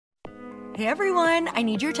Hey everyone, I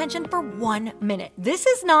need your attention for 1 minute. This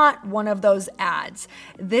is not one of those ads.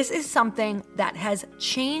 This is something that has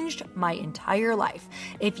changed my entire life.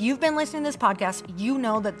 If you've been listening to this podcast, you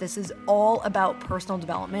know that this is all about personal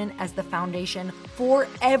development as the foundation for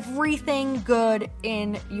everything good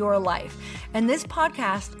in your life. And this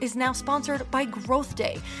podcast is now sponsored by Growth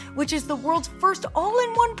Day, which is the world's first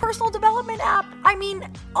all-in-one personal development app. I mean,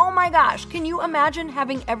 oh my gosh, can you imagine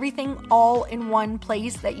having everything all in one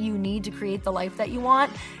place that you need to create the life that you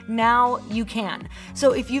want? Now you can.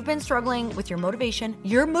 So if you've been struggling with your motivation,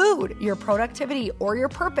 your mood, your productivity, or your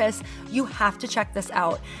purpose, you have to check this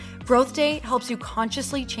out. Growth Day helps you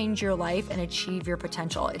consciously change your life and achieve your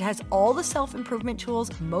potential. It has all the self-improvement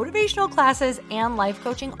tools, motivational classes, and life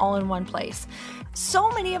coaching all in one place.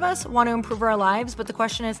 So many of us want to improve our lives, but the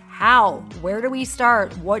question is how? Where do we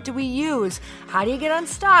start? What do we use? How do you get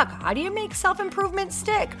unstuck? How do you make self-improvement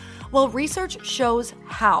stick? Well, research shows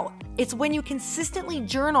how. It's when you consistently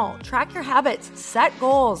journal, track your habits, set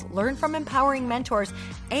goals, learn from empowering mentors,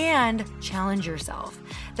 and challenge yourself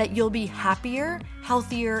that you'll be happier,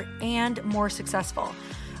 healthier, and more successful.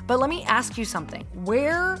 But let me ask you something.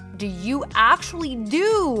 Where do you actually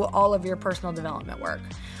do all of your personal development work?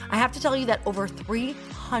 I have to tell you that over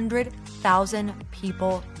 300,000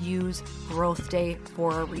 people use Growth Day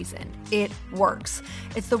for a reason. It works.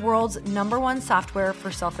 It's the world's #1 software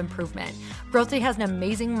for self-improvement. Growth Day has an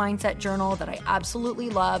amazing mindset journal that I absolutely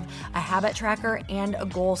love, a habit tracker, and a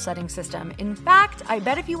goal-setting system. In fact, I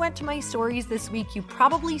bet if you went to my stories this week, you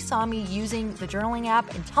probably saw me using the journaling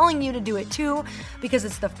app and telling you to do it too, because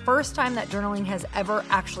it's the first time that journaling has ever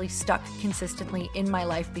actually stuck consistently in my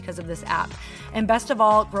life because of this app. And best of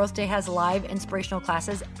all, Growth Day has live inspirational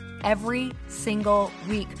classes every single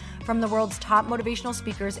week from the world's top motivational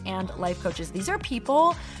speakers and life coaches. These are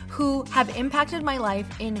people who have impacted my life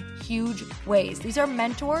in huge ways. These are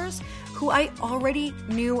mentors who I already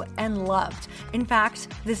knew and loved. In fact,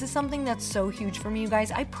 this is something that's so huge for me, you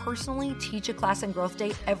guys. I personally teach a class in Growth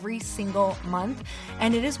Day every single month,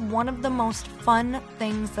 and it is one of the most fun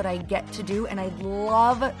things that I get to do, and I'd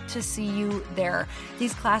love to see you there.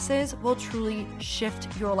 These classes will truly shift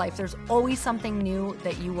your life. There's always something new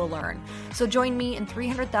that you will learn. So join me and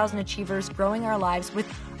 300,000 achievers growing our lives with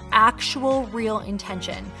actual real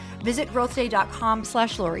intention. Visit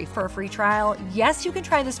growthday.com/Lori for a free trial. Yes, you can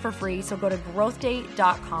try this for free. So go to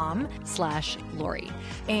growthday.com/Lori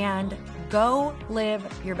and go live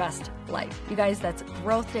your best life. You guys, that's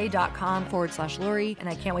growthday.com/Lori. And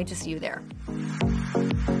I can't wait to see you there.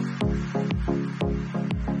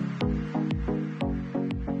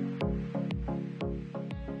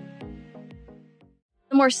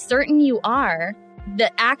 The more certain you are,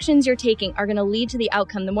 the actions you're taking are going to lead to the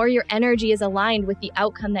outcome. The more your energy is aligned with the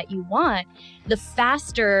outcome that you want, the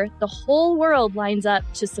faster the whole world lines up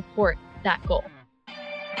to support that goal.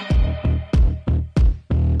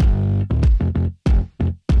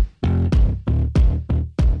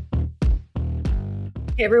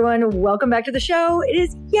 Hey everyone, welcome back to the show. It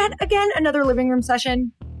is yet again another living room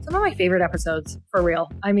session. Some of my favorite episodes, for real.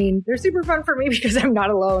 I mean, they're super fun for me because I'm not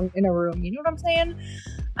alone in a room. You know what I'm saying?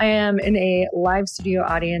 I am in a live studio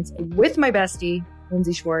audience with my bestie,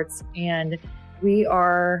 Lindsey Schwartz, and we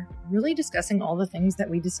are really discussing all the things that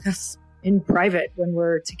we discuss in private when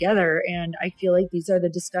we're together. And I feel like these are the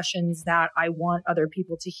discussions that I want other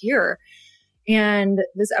people to hear. And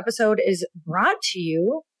this episode is brought to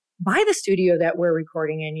you by the studio that we're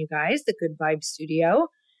recording in, you guys, the Good Vibe Studio.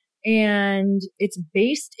 And it's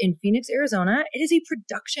based in Phoenix, Arizona. It is a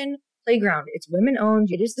production playground. It's women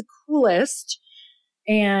owned. It is the coolest.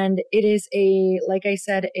 And it is like I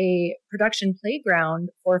said, a production playground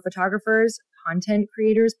for photographers, content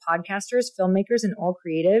creators, podcasters, filmmakers, and all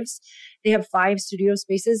creatives. They have 5 studio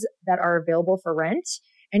spaces that are available for rent.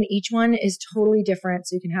 And each one is totally different.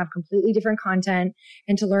 So you can have completely different content.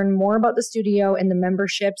 And to learn more about the studio and the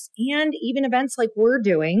memberships and even events like we're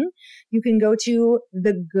doing, you can go to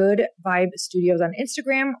the Good Vibe Studios on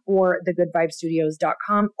Instagram or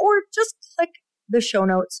thegoodvibestudios.com, or just click the show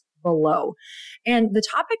notes below. And the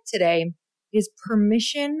topic today is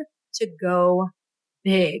permission to go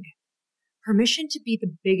big. Permission to be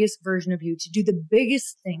the biggest version of you, to do the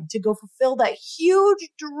biggest thing, to go fulfill that huge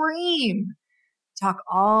dream. Talk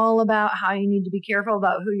all about how you need to be careful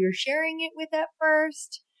about who you're sharing it with at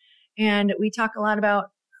first. And we talk a lot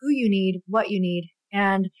about who you need, what you need,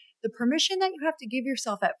 and the permission that you have to give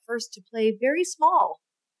yourself at first to play very small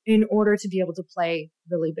in order to be able to play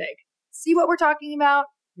really big. See what we're talking about?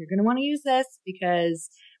 You're going to want to use this because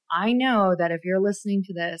I know that if you're listening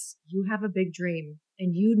to this, you have a big dream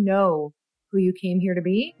and you know who you came here to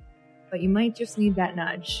be, but you might just need that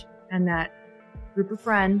nudge and that group of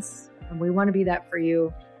friends, and we want to be that for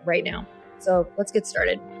you right now. So let's get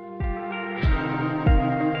started.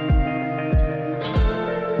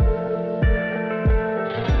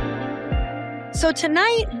 So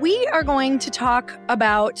tonight we are going to talk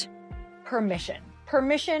about permission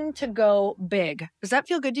to go big. Does that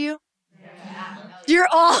feel good to you? Yeah. You're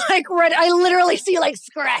all like ready. I literally see you like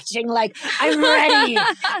scratching, like I'm ready.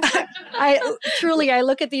 I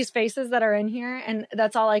look at these faces that are in here, and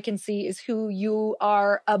that's all I can see is who you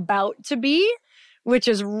are about to be, which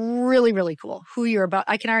is really, really cool.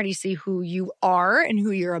 I can already see who you are and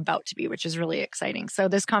who you're about to be, which is really exciting. So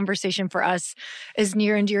this conversation for us is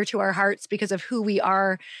near and dear to our hearts because of who we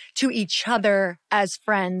are to each other as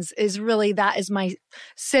friends that is my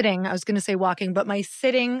sitting, I was going to say walking, but my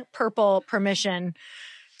sitting purple permission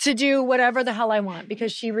to do whatever the hell I want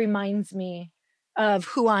because she reminds me of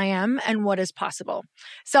who I am and what is possible.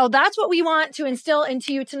 So that's what we want to instill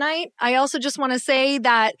into you tonight. I also just want to say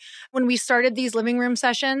that when we started these living room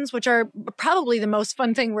sessions, which are probably the most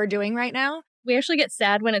fun thing we're doing right now. We actually get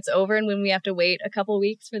sad when it's over and when we have to wait a couple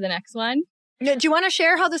weeks for the next one. Do you want to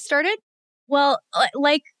share how this started? Well,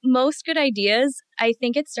 like most good ideas, I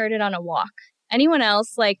think it started on a walk. Anyone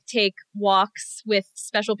else take walks with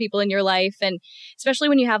special people in your life? And especially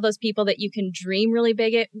when you have those people that you can dream really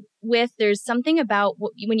big with, there's something about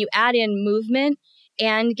when you add in movement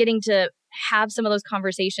and getting to have some of those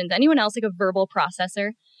conversations. Anyone else like a verbal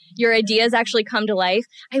processor? Your ideas actually come to life.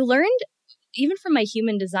 I learned even from my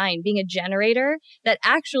human design, being a generator, that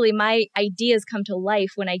actually my ideas come to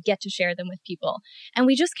life when I get to share them with people. And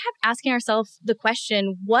we just kept asking ourselves the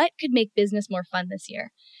question, what could make business more fun this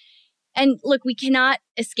year? And look, we cannot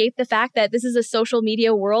escape the fact that this is a social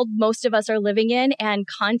media world most of us are living in, and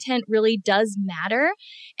content really does matter.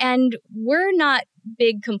 And we're not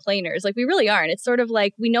big complainers. We really aren't. It's sort of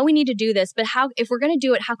like, we know we need to do this, but if we're going to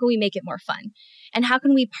do it, how can we make it more fun? And how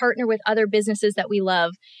can we partner with other businesses that we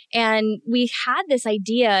love? And we had this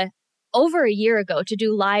idea over a year ago to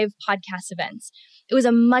do live podcast events. It was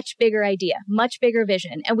a much bigger idea, much bigger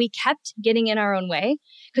vision. And we kept getting in our own way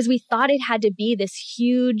because we thought it had to be this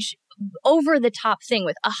huge over the top thing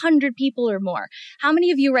with 100 people or more. How many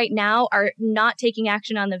of you right now are not taking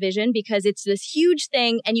action on the vision because it's this huge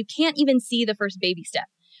thing and you can't even see the first baby step,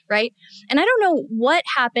 right? And I don't know what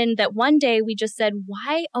happened that one day we just said,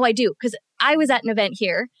 why? Oh, I do. Because I was at an event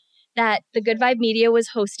here that the Good Vibe Media was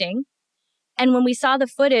hosting. And when we saw the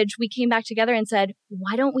footage, we came back together and said,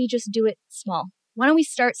 why don't we just do it small? Why don't we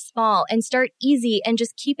start small and start easy and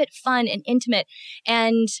just keep it fun and intimate?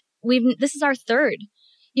 And this is our third.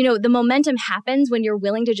 The momentum happens when you're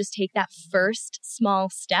willing to just take that first small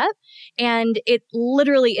step. And it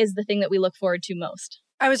literally is the thing that we look forward to most.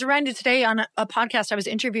 I was reminded today on a podcast, I was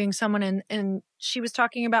interviewing someone and she was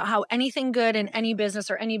talking about how anything good in any business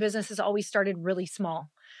has always started really small.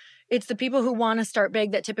 It's the people who want to start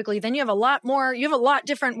big that typically then you have a lot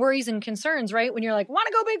different worries and concerns, right? When you're like, want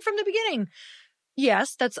to go big from the beginning.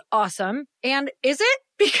 Yes, that's awesome. And is it?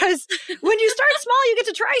 Because when you start small, you get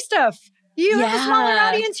to try stuff. You have a smaller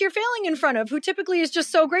audience you're failing in front of who typically is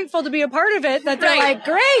just so grateful to be a part of it that they're like,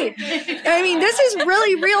 great. I mean, this is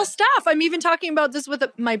really real stuff. I'm even talking about this with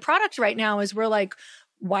my product right now is we're like,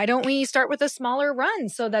 why don't we start with a smaller run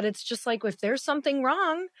so that it's just like, if there's something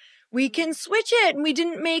wrong, we can switch it. And we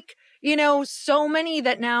didn't make, so many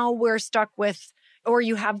that now we're stuck with, or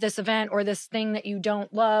you have this event or this thing that you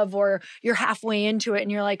don't love, or you're halfway into it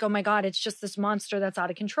and you're like, oh my God, it's just this monster that's out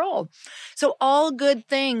of control. So all good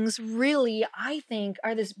things really, I think,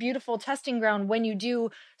 are this beautiful testing ground when you do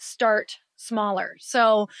start smaller.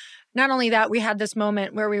 So not only that, we had this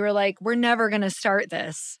moment where we were like, we're never going to start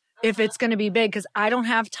this if it's going to be big, because I don't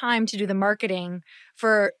have time to do the marketing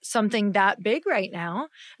for something that big right now.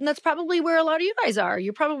 And that's probably where a lot of you guys are.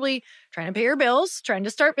 You're probably trying to pay your bills, trying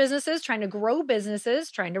to start businesses, trying to grow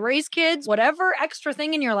businesses, trying to raise kids, whatever extra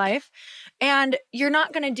thing in your life. And you're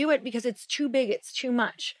not going to do it because it's too big, it's too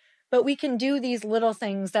much. But we can do these little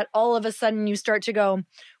things that all of a sudden you start to go,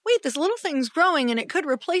 wait, this little thing's growing and it could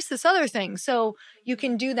replace this other thing. So you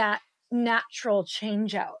can do that natural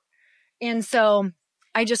change out. And so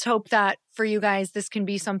I just hope that for you guys, this can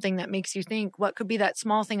be something that makes you think, what could be that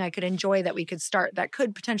small thing I could enjoy that we could start that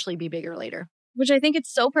could potentially be bigger later? Which I think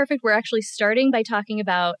it's so perfect. We're actually starting by talking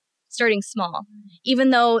about starting small, even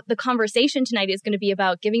though the conversation tonight is going to be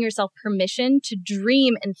about giving yourself permission to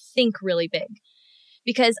dream and think really big.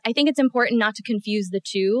 Because I think it's important not to confuse the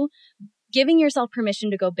two. Giving yourself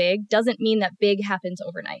permission to go big doesn't mean that big happens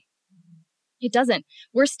overnight. It doesn't.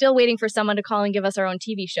 We're still waiting for someone to call and give us our own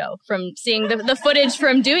TV show from seeing the footage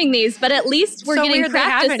from doing these, but at least we're getting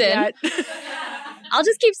practice in. I'll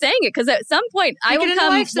just keep saying it because at some point I will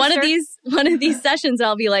come one of these sessions and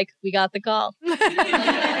I'll be like, we got the call.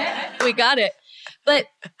 We got it. But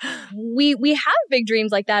we have big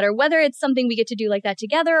dreams like that, or whether it's something we get to do like that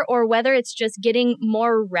together, or whether it's just getting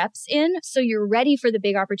more reps in so you're ready for the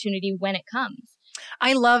big opportunity when it comes.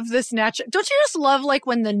 I love this natural. Don't you just love like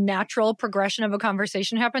when the natural progression of a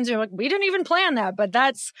conversation happens? You're like, we didn't even plan that, but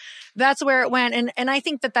that's where it went. And I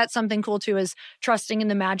think that that's something cool too, is trusting in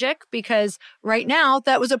the magic, because right now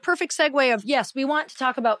that was a perfect segue of, yes, we want to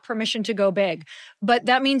talk about permission to go big, but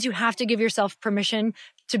that means you have to give yourself permission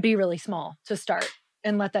to be really small to start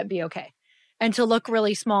and let that be okay. And to look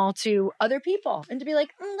really small to other people and to be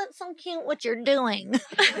like, that's so cute what you're doing.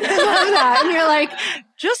 I love that. And you're like,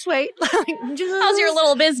 just wait. How's your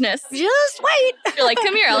little business? Just wait. You're like,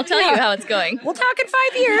 come here, I'll tell you how it's going. We'll talk in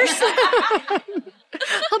 5 years.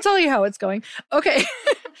 I'll tell you how it's going. Okay.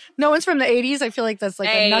 No one's from the 80s. I feel like that's like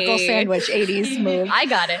a knuckle sandwich 80s move. I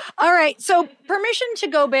got it. All right. So permission to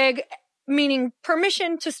go big, meaning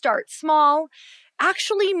permission to start small,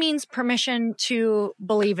 actually means permission to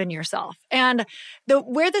believe in yourself. And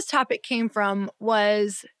where this topic came from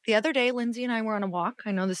was the other day, Lindsey and I were on a walk.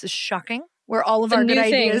 I know this is shocking, where all of our good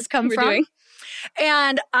ideas come from.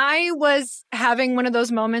 And I was having one of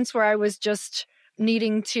those moments where I was just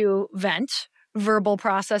needing to vent, verbal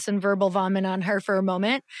process and verbal vomit on her for a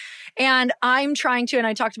moment. And I'm trying to, and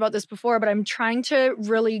I talked about this before, but I'm trying to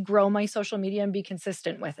really grow my social media and be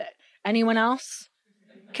consistent with it. Anyone else?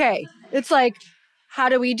 Okay. It's like, how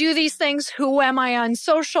do we do these things? Who am I on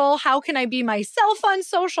social? How can I be myself on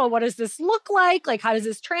social? What does this look like? Like, how does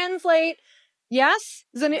this translate? Yes?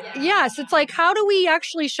 Isn't it? Yes. It's like, how do we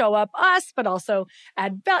actually show up us, but also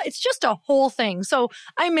add value? It's just a whole thing. So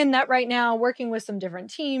I'm in that right now, working with some different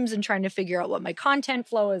teams and trying to figure out what my content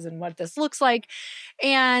flow is and what this looks like.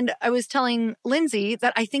 And I was telling Lindsey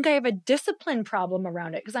that I think I have a discipline problem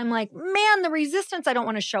around it, because I'm like, man, the resistance, I don't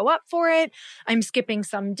want to show up for it. I'm skipping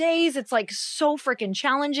some days. It's like so freaking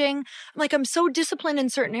challenging. I'm like, I'm so disciplined in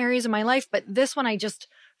certain areas of my life, but this one I just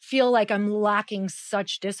feel like I'm lacking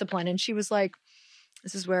such discipline. And she was like,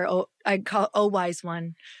 this is where I call wise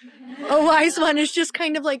one. Wise one is just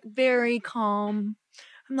kind of like very calm.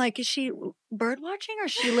 I'm like, is she bird watching or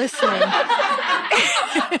is she listening?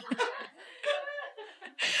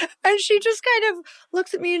 And she just kind of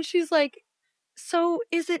looks at me and she's like, so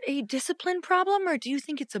is it a discipline problem or do you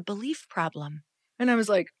think it's a belief problem? And I was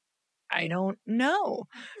like, I don't know.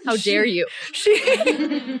 How dare you? She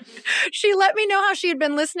let me know how she had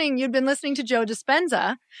been listening. You'd been listening to Joe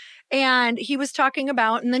Dispenza, and he was talking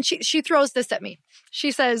about, and then she throws this at me.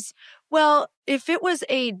 She says, well, if it was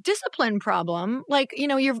a discipline problem, like, you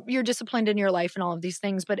know, you're disciplined in your life and all of these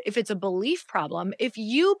things, but if it's a belief problem, if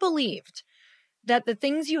you believed that the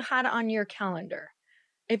things you had on your calendar,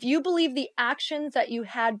 if you believe the actions that you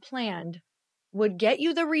had planned would get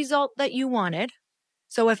you the result that you wanted,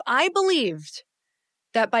 so if I believed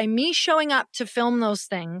that by me showing up to film those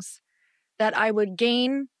things, that I would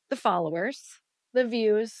gain the followers, the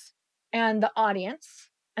views, and the audience,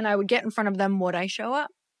 and I would get in front of them, would I show up?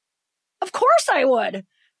 Of course I would.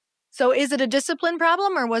 So is it a discipline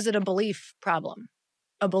problem or was it a belief problem?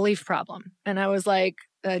 A belief problem. And I was like,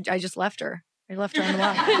 I just left her. I left her on the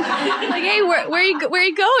walk. Like, hey, where are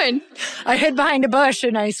you going? I hid behind a bush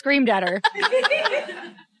and I screamed at her.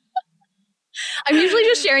 I'm usually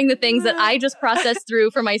just sharing the things that I just processed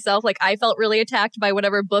through for myself. Like, I felt really attacked by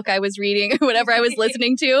whatever book I was reading or whatever I was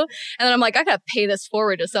listening to. And then I'm like, I got to pay this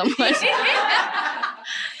forward to someone.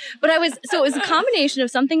 But it was a combination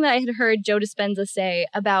of something that I had heard Joe Dispenza say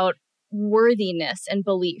about worthiness and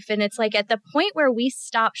belief. And it's like at the point where we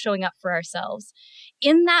stop showing up for ourselves,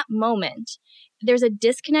 in that moment, there's a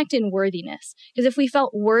disconnect in worthiness. Because if we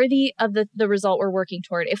felt worthy of the result we're working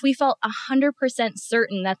toward, if we felt 100%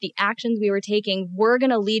 certain that the actions we were taking were going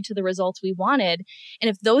to lead to the results we wanted, and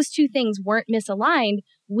if those two things weren't misaligned,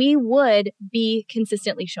 we would be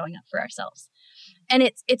consistently showing up for ourselves.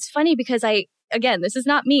 And it's funny because again, this is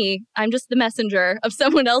not me. I'm just the messenger of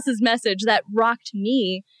someone else's message that rocked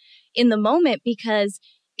me in the moment, because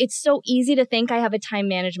it's so easy to think I have a time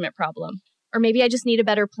management problem, or maybe I just need a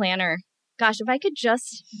better planner. Gosh, if I could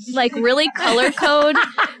just like really color code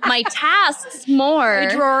my tasks more. A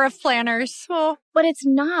drawer of planners. Oh. But it's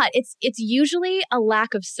not. It's usually a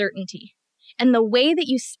lack of certainty. And the way that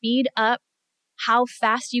you speed up how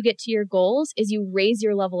fast you get to your goals is you raise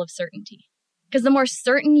your level of certainty. Because the more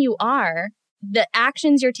certain you are, the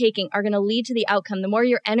actions you're taking are going to lead to the outcome. The more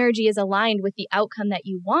your energy is aligned with the outcome that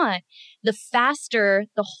you want, the faster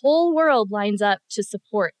the whole world lines up to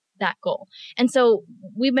support that goal. And so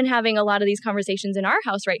we've been having a lot of these conversations in our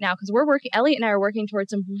house right now because Elliot and I are working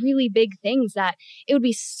towards some really big things that it would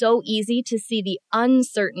be so easy to see the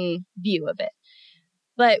uncertain view of it.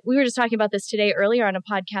 But we were just talking about this today earlier on a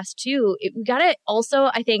podcast too. We got to also,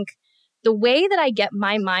 I think, the way that I get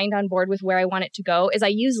my mind on board with where I want it to go is I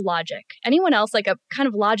use logic. Anyone else, like a kind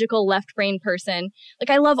of logical left brain person,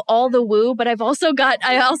 like I love all the woo, but I also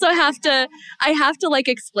have to like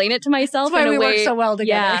explain it to myself. That's why in a way. We work so well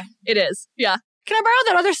together. Yeah, it is. Yeah. Can I borrow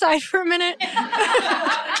that other side for a minute?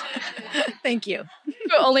 Thank you.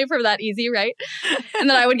 Only for that easy, right? And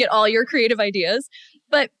then I would get all your creative ideas.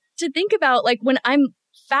 But to think about like when I'm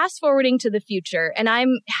fast forwarding to the future and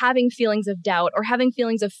I'm having feelings of doubt or having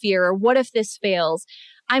feelings of fear or what if this fails,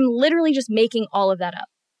 I'm literally just making all of that up.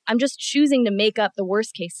 I'm just choosing to make up the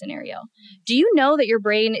worst case scenario. Do you know that your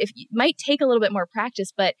brain, it might take a little bit more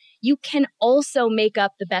practice, but you can also make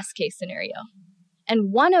up the best case scenario.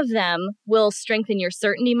 And one of them will strengthen your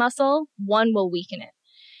certainty muscle, one will weaken it.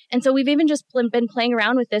 And so we've even just been playing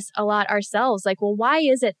around with this a lot ourselves. Like, well, why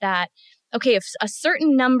is it that okay, if a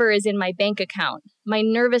certain number is in my bank account, my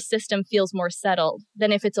nervous system feels more settled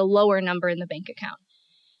than if it's a lower number in the bank account.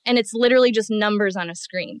 And it's literally just numbers on a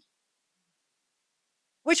screen.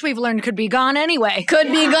 Which we've learned could be gone anyway. Could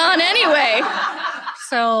be gone anyway.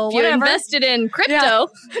 So if you invested in crypto.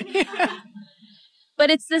 Yeah.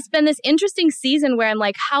 But it's been this interesting season where I'm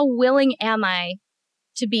like, how willing am I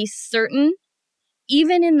to be certain,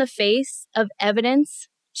 even in the face of evidence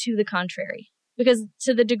to the contrary? Because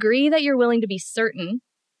to the degree that you're willing to be certain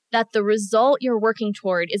that the result you're working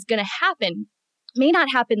toward is going to happen, may not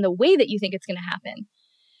happen the way that you think it's going to happen,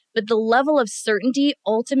 but the level of certainty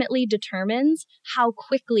ultimately determines how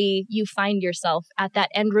quickly you find yourself at that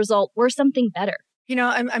end result or something better. You know,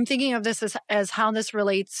 I'm thinking of this as how this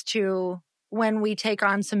relates to when we take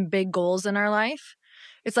on some big goals in our life.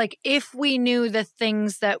 It's like if we knew the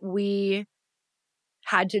things that we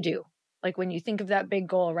had to do. Like when you think of that big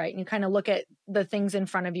goal, right? And you kind of look at the things in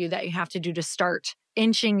front of you that you have to do to start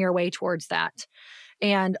inching your way towards that.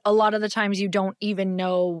 And a lot of the times you don't even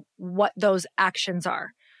know what those actions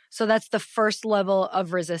are. So that's the first level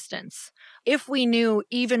of resistance. If we knew,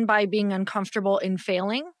 even by being uncomfortable in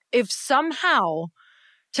failing, if somehow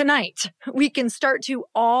tonight we can start to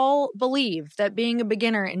all believe that being a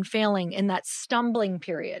beginner and failing in that stumbling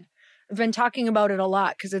period, I've been talking about it a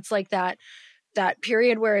lot because it's like that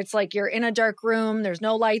period where it's like you're in a dark room, there's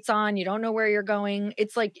no lights on, you don't know where you're going.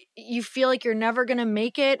 It's like you feel like you're never going to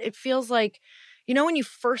make it. It feels like, you know, when you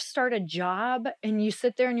first start a job and you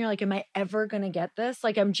sit there and you're like, am I ever going to get this?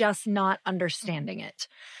 Like, I'm just not understanding it.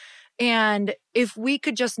 And if we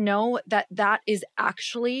could just know that that is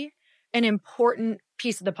actually an important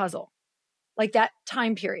piece of the puzzle, like that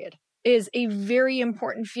time period is a very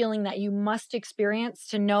important feeling that you must experience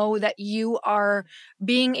to know that you are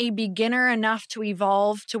being a beginner enough to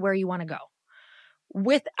evolve to where you want to go.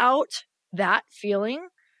 Without that feeling,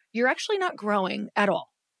 you're actually not growing at all.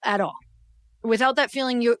 Without that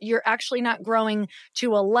feeling, you're actually not growing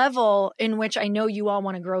to a level in which I know you all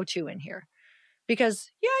want to grow to in here.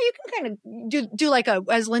 Because, yeah, you can kind of do like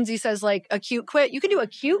as Lindsey says, like a cute quit. You can do a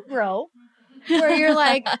cute grow where you're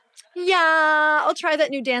like, yeah, I'll try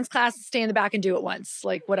that new dance class and stay in the back and do it once,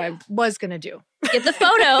 like what I was going to do. Get the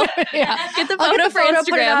photo. Yeah. Get the photo for Instagram.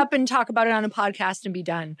 Put it up and talk about it on a podcast and be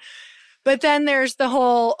done. But then there's the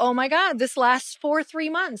whole, oh my God, this lasts for 3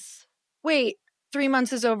 months. Wait, 3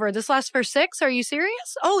 months is over. This lasts for 6? Are you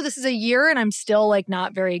serious? Oh, this is a year and I'm still like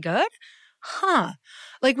not very good? Huh.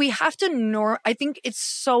 Like we have to, I think it's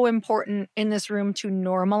so important in this room to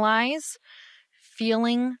normalize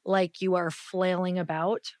feeling like you are flailing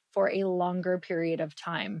about for a longer period of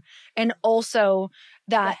time. And also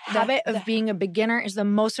that habit of being a beginner is the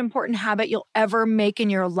most important habit you'll ever make in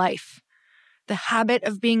your life. The habit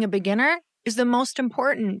of being a beginner is the most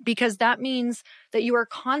important because that means that you are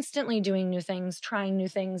constantly doing new things, trying new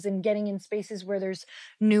things, and getting in spaces where there's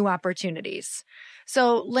new opportunities.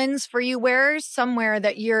 So, Linz, for you, where's somewhere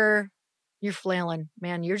that you're flailing,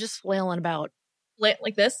 man? You're just flailing about.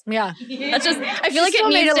 Like this? Yeah. That's just, I feel like it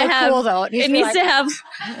needs to have, cool, though. It needs to have,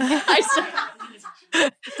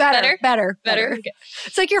 better. Okay.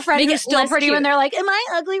 It's like your friend who's still pretty cute. When they're like, am I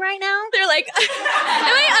ugly right now? They're like, am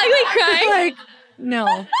I ugly crying? Like,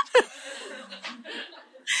 no.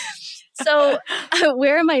 So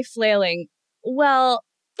where am I flailing? Well,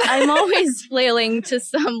 I'm always flailing to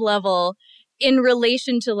some level in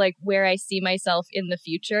relation to like where I see myself in the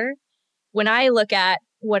future. When I look at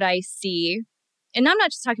what I see, and I'm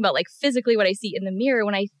not just talking about like physically what I see in the mirror,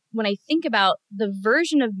 when I think about the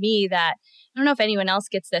version of me that, I don't know if anyone else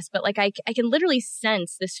gets this, but like I can literally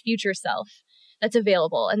sense this future self that's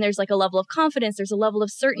available. And there's like a level of confidence. There's a level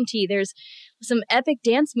of certainty. There's some epic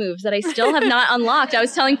dance moves that I still have not unlocked. I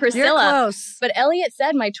was telling Priscilla. You're close. But Elliot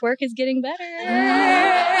said my twerk is getting better.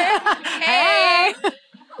 Hey!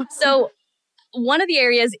 So one of the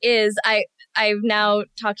areas is I've now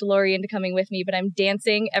talked to Lori into coming with me, but I'm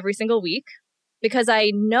dancing every single week because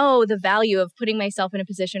I know the value of putting myself in a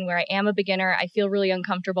position where I am a beginner. I feel really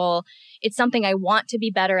uncomfortable. It's something I want to be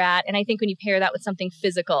better at. And I think when you pair that with something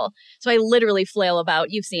physical, so I literally flail about.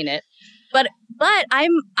 You've seen it. But I'm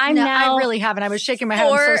no, now. I really haven't. I was shaking my head.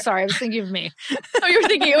 I'm so sorry. I was thinking of me. Oh, you were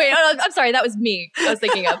thinking, wait, I'm sorry. That was me I was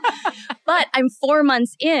thinking of. But I'm 4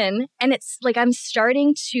 months in and it's like I'm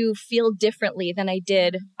starting to feel differently than I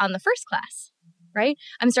did on the first class, right?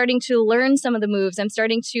 I'm starting to learn some of the moves. I'm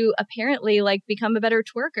starting to apparently like become a better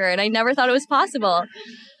twerker. And I never thought it was possible.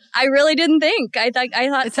 I really didn't think. I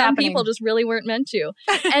thought it's some happening. People just really weren't meant to.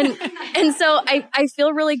 And so I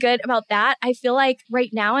feel really good about that. I feel like right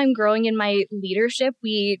now I'm growing in my leadership.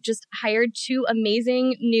 We just hired 2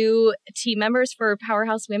 amazing new team members for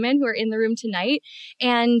Powerhouse Women who are in the room tonight.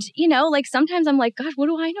 And, you know, like sometimes I'm like, God, what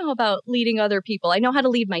do I know about leading other people? I know how to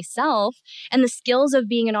lead myself. And the skills of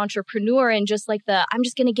being an entrepreneur and just like I'm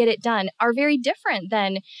just going to get it done are very different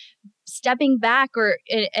than stepping back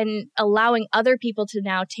and allowing other people to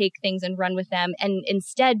now take things and run with them and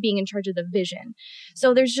instead being in charge of the vision.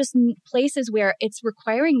 So there's just places where it's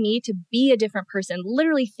requiring me to be a different person,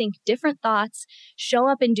 literally think different thoughts, show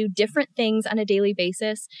up and do different things on a daily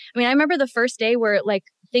basis. I mean, I remember the first day where like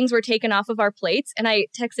things were taken off of our plates and I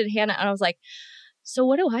texted Hannah and I was like, so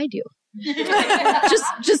what do I do?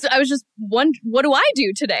 I was just wondering, what do I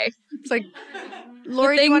do today? It's like,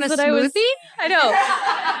 Lori, do you want a smoothie? I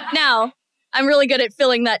know. Now, I'm really good at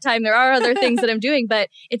filling that time. There are other things that I'm doing, but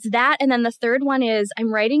it's that. And then the third one is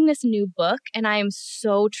I'm writing this new book and I am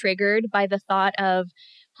so triggered by the thought of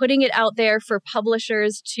putting it out there for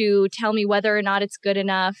publishers to tell me whether or not it's good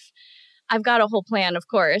enough. I've got a whole plan, of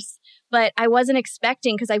course, but I wasn't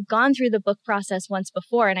expecting because I've gone through the book process once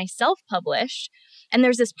before and I self-published. And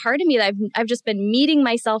there's this part of me that I've just been meeting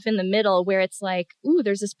myself in the middle where it's like, ooh,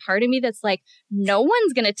 there's this part of me that's like, no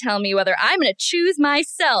one's going to tell me whether I'm going to choose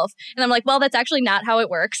myself. And I'm like, well, that's actually not how it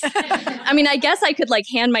works. I mean, I guess I could like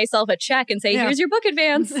hand myself a check and say, here's your book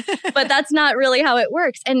advance, but that's not really how it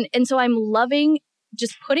works. And so I'm loving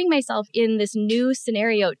just putting myself in this new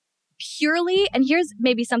scenario purely. And here's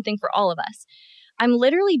maybe something for all of us. I'm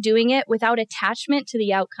literally doing it without attachment to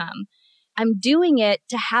the outcome. I'm doing it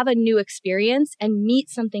to have a new experience and meet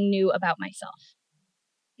something new about myself.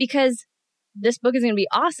 Because this book is going to be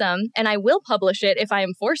awesome and I will publish it if I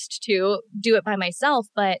am forced to do it by myself.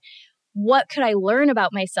 But what could I learn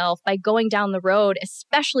about myself by going down the road,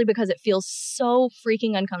 especially because it feels so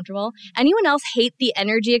freaking uncomfortable? Anyone else hate the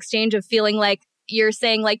energy exchange of feeling like you're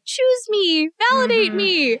saying like, choose me, validate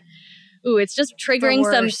me? Ooh, it's just triggering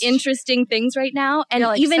some interesting things right now. And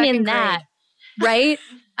like even in that, right?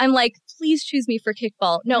 I'm like, please choose me for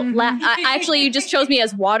kickball. No, actually, you just chose me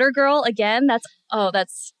as water girl again. That's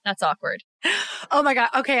awkward. Oh my God.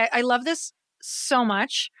 Okay. I love this so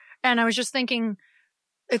much. And I was just thinking,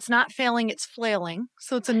 it's not failing, it's flailing.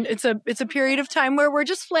 So it's a period of time where we're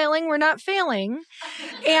just flailing. We're not failing.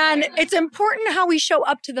 And it's important how we show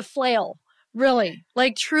up to the flail. Really,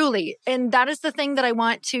 like truly. And that is the thing that I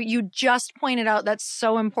want to, you just pointed out that's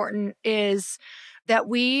so important is that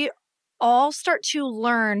we all start to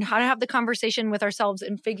learn how to have the conversation with ourselves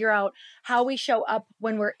and figure out how we show up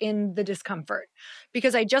when we're in the discomfort.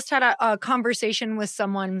 Because I just had a conversation with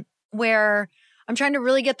someone where I'm trying to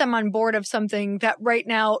really get them on board of something that right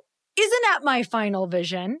now isn't at my final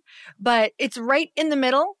vision, but it's right in the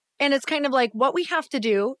middle. And it's kind of like what we have to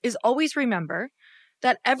do is always remember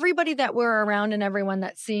that everybody that we're around and everyone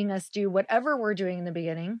that's seeing us do whatever we're doing in the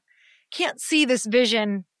beginning can't see this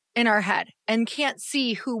vision in our head and can't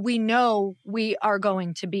see who we know we are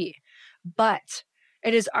going to be. But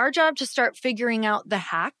it is our job to start figuring out the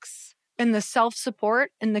hacks and the self-support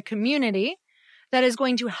and the community that is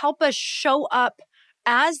going to help us show up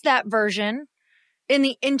as that version in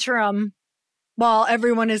the interim while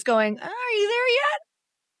everyone is going, are you there yet?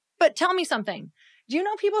 But tell me something. Do you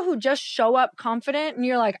know people who just show up confident and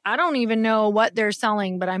you're like, I don't even know what they're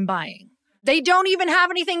selling, but I'm buying. They don't even have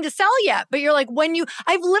anything to sell yet. But you're like,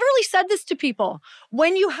 I've literally said this to people.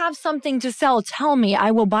 When you have something to sell, tell me,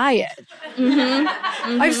 I will buy it. Mm-hmm.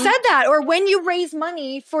 Mm-hmm. I've said that. Or when you raise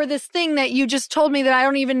money for this thing that you just told me that I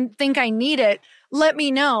don't even think I need it, let me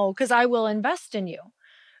know because I will invest in you.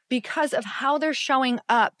 Because of how they're showing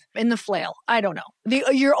up in the flail. I don't know.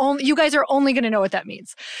 You guys are only going to know what that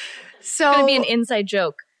means. So it's going to be an inside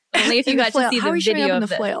joke. Only if you got to see How the video of the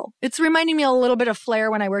this. flail? It's reminding me a little bit of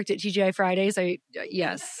Flair when I worked at TGI Fridays.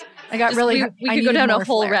 Yes. I got really... We could go down a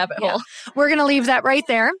whole rabbit hole. We're going to leave that right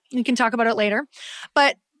there. We can talk about it later.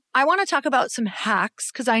 But I want to talk about some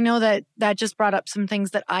hacks because I know that just brought up some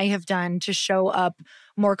things that I have done to show up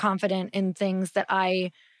more confident in things that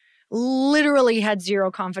I literally had zero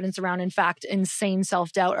confidence around. In fact, insane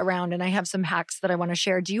self-doubt around. And I have some hacks that I want to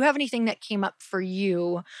share. Do you have anything that came up for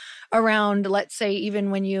you around, let's say,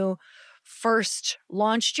 even when you first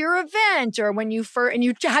launched your event or when you and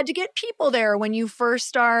you had to get people there when you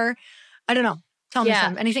first are, I don't know. Tell me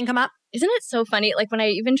some. Anything come up? Isn't it so funny? Like when I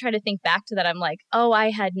even try to think back to that, I'm like, oh,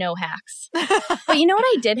 I had no hacks. But you know what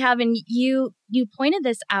I did have? And you pointed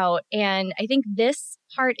this out. And I think this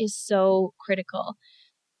part is so critical.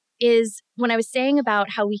 Is when I was saying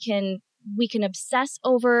about how we can obsess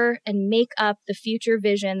over and make up the future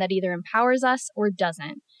vision that either empowers us or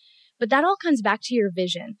doesn't. But that all comes back to your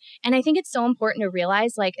vision. And I think it's so important to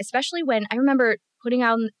realize, like, especially when I remember putting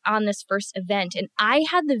out on this first event and I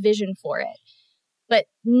had the vision for it, but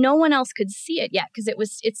no one else could see it yet because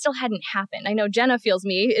it still hadn't happened. I know Jenna feels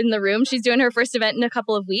me in the room. She's doing her first event in a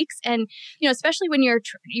couple of weeks. And, you know, especially when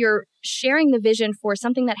you're sharing the vision for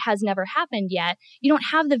something that has never happened yet, you don't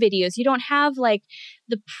have the videos. You don't have like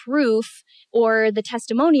the proof or the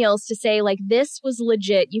testimonials to say like, this was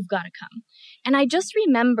legit. You've got to come. And I just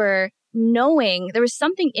remember knowing there was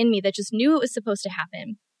something in me that just knew it was supposed to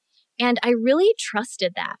happen. And I really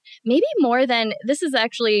trusted that. Maybe more than this is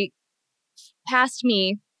actually past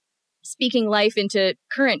me speaking life into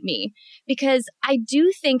current me, because I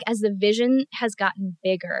do think as the vision has gotten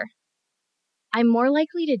bigger, I'm more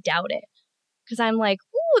likely to doubt it because I'm like,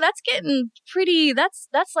 ooh, that's getting pretty, that's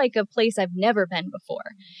like a place I've never been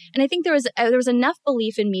before. And I think there was enough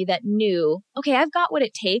belief in me that knew, okay, I've got what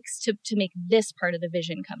it takes to make this part of the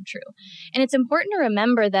vision come true. And it's important to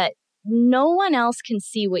remember that no one else can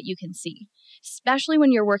see what you can see, especially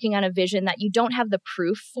when you're working on a vision that you don't have the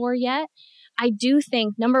proof for yet. I do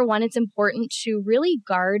think, number one, it's important to really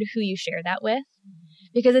guard who you share that with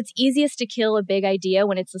because it's easiest to kill a big idea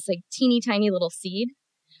when it's this like teeny tiny little seed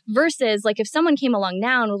versus like if someone came along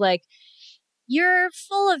now and was like, you're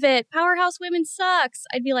full of it, Powerhouse Women sucks.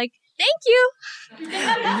 I'd be like, thank you.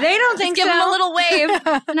 They don't think so. Give them a little wave.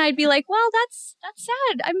 And I'd be like, well, that's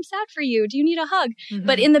sad. I'm sad for you. Do you need a hug? Mm-hmm.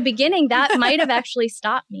 But in the beginning, that might have actually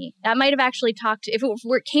stopped me. That might have actually if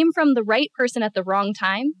it came from the right person at the wrong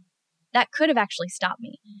time, that could have actually stopped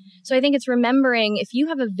me. So I think it's remembering if you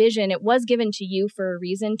have a vision, it was given to you for a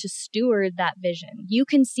reason to steward that vision. You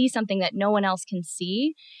can see something that no one else can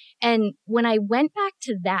see. And when I went back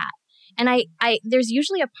to that, and I there's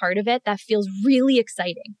usually a part of it that feels really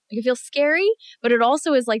exciting. Like it feels scary, but it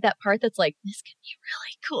also is like that part that's like, this could be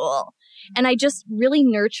really cool. And I just really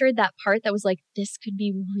nurtured that part that was like, this could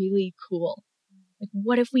be really cool. Like,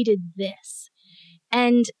 what if we did this?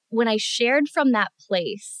 And when I shared from that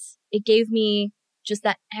place, it gave me just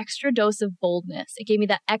that extra dose of boldness. It gave me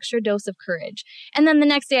that extra dose of courage. And then the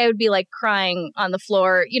next day I would be like crying on the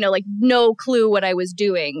floor, you know, like no clue what I was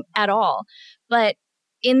doing at all. But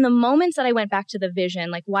in the moments that I went back to the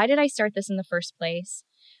vision, like, why did I start this in the first place?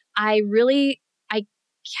 I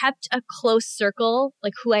kept a close circle,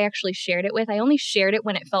 like who I actually shared it with. I only shared it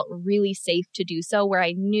when it felt really safe to do so, where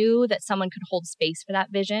I knew that someone could hold space for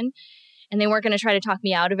that vision and they weren't going to try to talk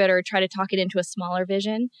me out of it or try to talk it into a smaller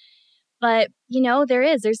vision. But, you know,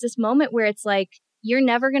 there's this moment where it's like, you're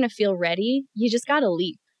never going to feel ready. You just got to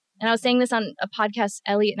leap. And I was saying this on a podcast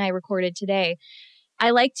Elliot and I recorded today.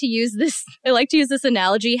 I like to use this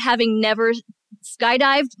analogy, having never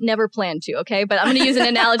skydived, never planned to, okay? But I'm going to use an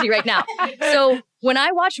analogy right now. So when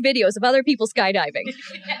I watch videos of other people skydiving,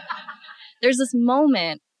 there's this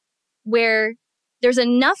moment where there's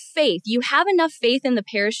enough faith. You have enough faith in the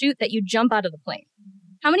parachute that you jump out of the plane.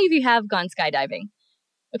 How many of you have gone skydiving?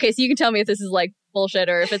 Okay, so you can tell me if this is like bullshit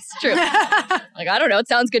or if it's true. Like, I don't know. It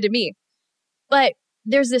sounds good to me. But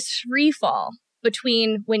there's this free fall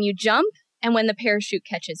between when you jump and when the parachute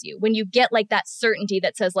catches you. When you get like that certainty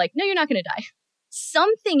that says like, no, you're not going to die.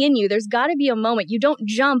 Something in you, there's got to be a moment. You don't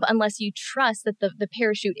jump unless you trust that the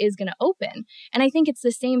parachute is going to open. And I think it's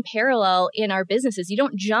the same parallel in our businesses. You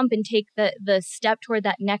don't jump and take the step toward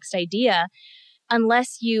that next idea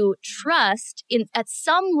unless you trust at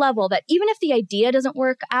some level that even if the idea doesn't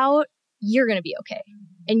work out, you're going to be okay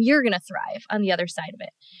and you're going to thrive on the other side of it.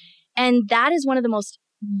 And that is one of the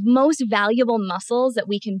most valuable muscles that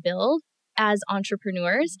we can build as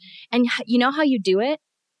entrepreneurs. And you know how you do it?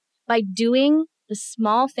 By doing the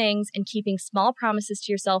small things and keeping small promises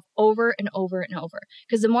to yourself over and over and over.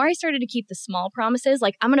 Because the more I started to keep the small promises,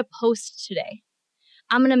 like I'm going to post today.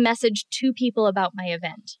 I'm going to message 2 people about my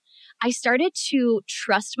event. I started to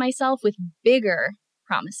trust myself with bigger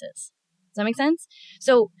promises. Does that make sense?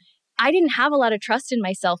 So I didn't have a lot of trust in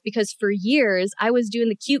myself because for years I was doing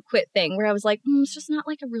the cute quit thing where I was like, it's just not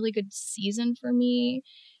like a really good season for me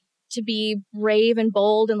to be brave and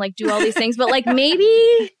bold and like do all these things. But like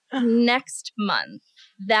maybe next month,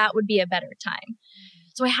 that would be a better time.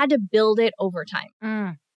 So I had to build it over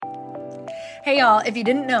time. Hey y'all, if you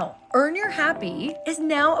didn't know, Earn Your Happy is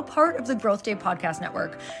now a part of the Growth Day Podcast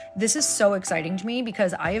Network. This is so exciting to me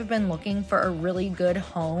because I have been looking for a really good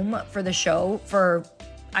home for the show for,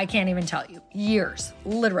 I can't even tell you, years,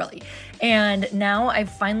 literally. And now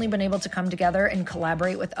I've finally been able to come together and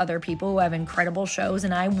collaborate with other people who have incredible shows,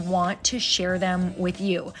 and I want to share them with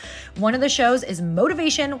you. One of the shows is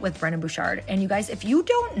Motivation with Brendon Burchard. And you guys, if you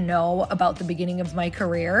don't know about the beginning of my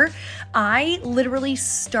career, I literally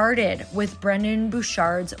started with Brendon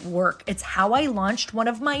Burchard's work. It's how I launched one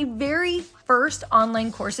of my very first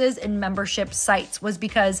online courses and membership sites, was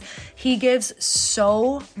because he gives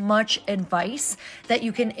so much advice that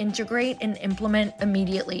you can integrate and implement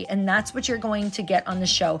immediately. And that's what you're going to get on the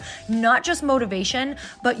show. Not just motivation,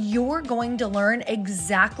 but you're going to learn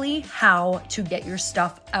exactly how to get your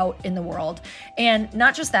stuff out in the world. And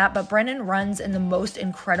not just that, but Brendon runs in the most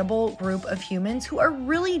incredible group of humans who are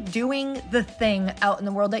really doing the thing out in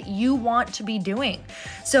the world that you want to be doing.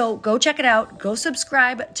 So go check it out. Go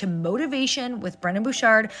subscribe to Motivation with Brendon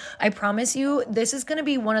Burchard. I promise you, this is going to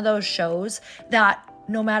be one of those shows that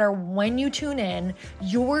no matter when you tune in,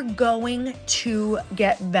 you're going to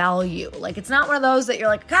get value. Like, it's not one of those that you're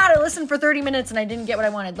like, God, I listened for 30 minutes and I didn't get what I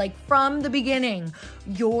wanted. Like, from the beginning,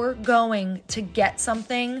 you're going to get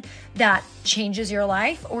something that changes your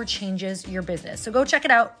life or changes your business. So go check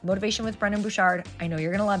it out. Motivation with Brendon Burchard. I know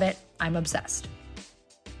you're going to love it. I'm obsessed.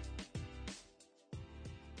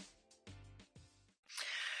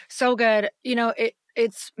 So good. You know,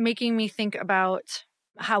 it's making me think about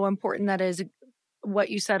how important that is,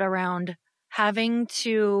 what you said around having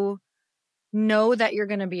to know that you're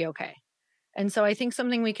going to be okay. And so I think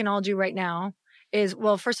something we can all do right now is,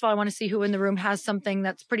 well, first of all, I want to see who in the room has something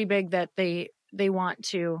that's pretty big that they want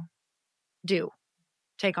to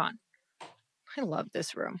take on. I love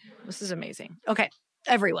this room. This is amazing. Okay.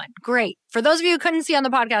 Everyone. Great. For those of you who couldn't see on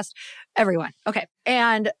the podcast, everyone. Okay.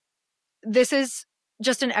 And this is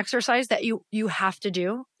just an exercise that you have to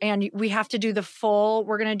do. And we have to do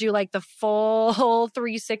we're going to do like the full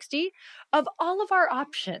 360 of all of our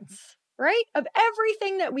options, right? Of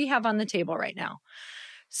everything that we have on the table right now.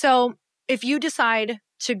 So if you decide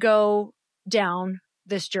to go down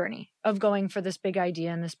this journey of going for this big idea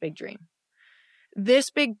and this big dream,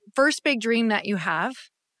 first big dream that you have,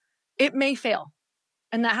 it may fail.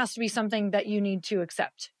 And that has to be something that you need to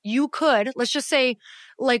accept. You could, let's just say,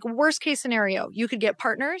 like worst case scenario, you could get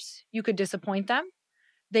partners, you could disappoint them.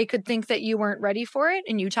 They could think that you weren't ready for it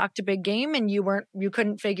and you talked a big game and you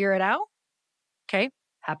couldn't figure it out. Okay.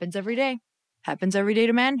 Happens every day. Happens every day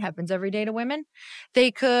to men, happens every day to women.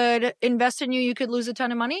 They could invest in you, you could lose a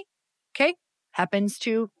ton of money. Okay. Happens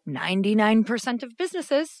to 99% of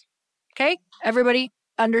businesses. Okay. Everybody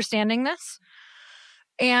understanding this.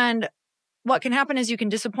 And what can happen is you can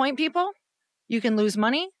disappoint people. You can lose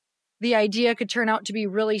money. The idea could turn out to be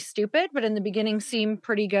really stupid, but in the beginning seem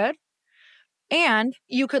pretty good. And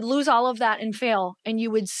you could lose all of that and fail, and you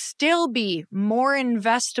would still be more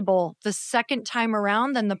investable the second time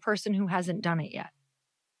around than the person who hasn't done it yet.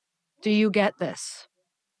 Do you get this?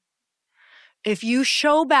 If you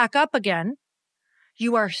show back up again,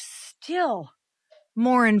 you are still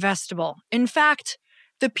more investable. In fact,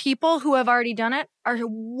 the people who have already done it are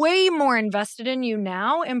way more invested in you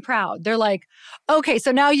now and proud. They're like, okay,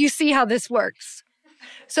 so now you see how this works.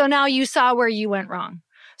 So now you saw where you went wrong.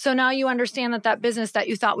 So now you understand that business that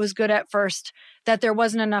you thought was good at first, that there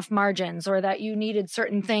wasn't enough margins or that you needed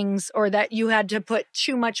certain things or that you had to put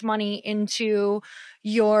too much money into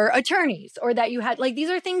your attorneys or that you had, like,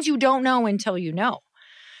 these are things you don't know until you know.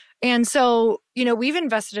 And so, we've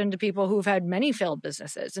invested into people who've had many failed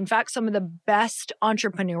businesses. In fact, some of the best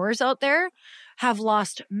entrepreneurs out there have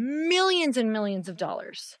lost millions and millions of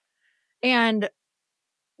dollars. And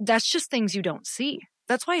that's just things you don't see.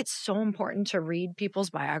 That's why it's so important to read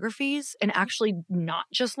people's biographies and actually not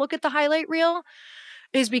just look at the highlight reel,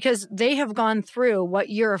 is because they have gone through what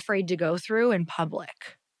you're afraid to go through in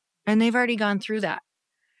public. And they've already gone through that.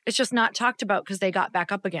 It's just not talked about because they got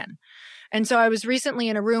back up again. And so I was recently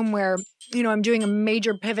in a room where, I'm doing a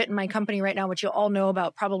major pivot in my company right now, which you'll all know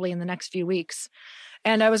about probably in the next few weeks.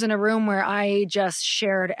 And I was in a room where I just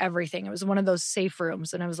shared everything. It was one of those safe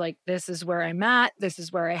rooms. And I was like, this is where I'm at. This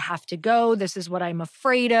is where I have to go. This is what I'm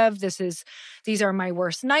afraid of. These are my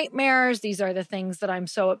worst nightmares. These are the things that I'm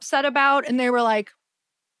so upset about. And they were like,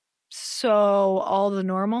 so all the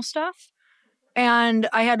normal stuff? And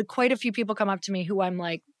I had quite a few people come up to me who I'm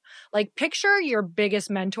like, picture your biggest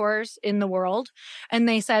mentors in the world. And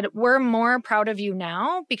they said, we're more proud of you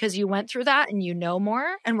now because you went through that and you know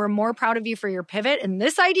more. And we're more proud of you for your pivot. And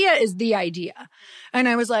this idea is the idea. And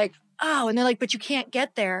I was like, oh, and they're like, but you can't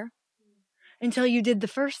get there until you did the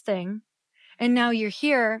first thing. And now you're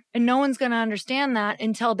here and no one's going to understand that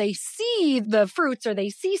until they see the fruits or they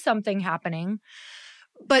see something happening.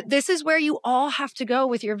 But this is where you all have to go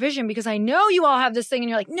with your vision, because I know you all have this thing and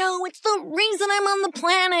you're like, no, it's the reason I'm on the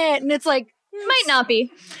planet. And it's like, Might not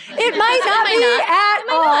be. It might not be at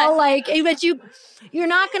all. Like, but you're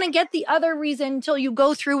not going to get the other reason until you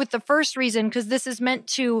go through with the first reason, because this is meant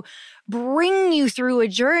to bring you through a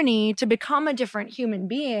journey to become a different human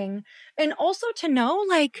being. And also to know,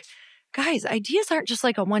 like, guys, ideas aren't just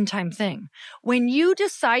like a one-time thing. When you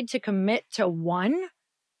decide to commit to one,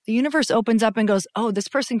 the universe opens up and goes, oh, this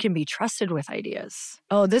person can be trusted with ideas.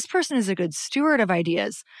 Oh, this person is a good steward of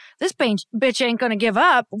ideas. This bitch ain't going to give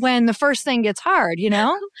up when the first thing gets hard, you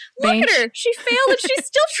know? Look at her. She failed and she's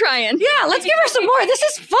still trying. Yeah, let's give her some more. This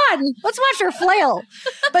is fun. Let's watch her flail.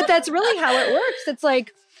 But that's really how it works. It's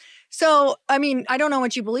like, so, I mean, I don't know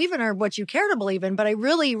what you believe in or what you care to believe in, but I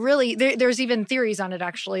really, there's even theories on it,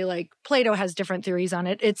 actually. Like Plato has different theories on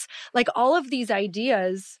it. It's like all of these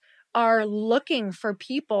ideas are looking for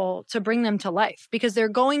people to bring them to life, because they're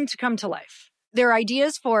going to come to life. They're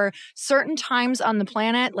ideas for certain times on the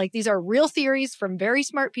planet. Like, these are real theories from very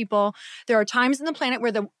smart people. There are times in the planet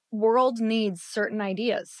where the world needs certain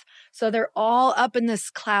ideas. So they're all up in this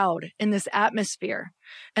cloud, in this atmosphere,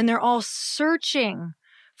 and they're all searching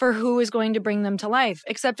for who is going to bring them to life.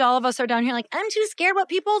 Except all of us are down here like, I'm too scared what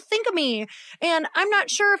people think of me. And I'm not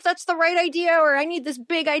sure if that's the right idea, or I need this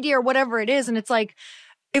big idea, or whatever it is. And it's like,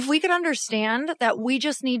 if we could understand that we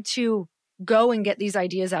just need to go and get these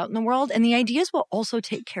ideas out in the world, and the ideas will also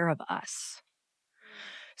take care of us.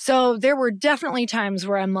 So there were definitely times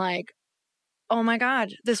where I'm like, oh my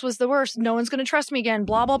God, this was the worst. No one's going to trust me again,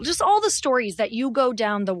 blah, blah, blah. Just all the stories that you go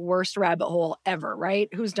down the worst rabbit hole ever, right?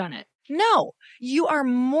 Who's done it? No, you are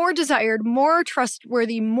more desired, more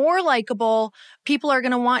trustworthy, more likable. People are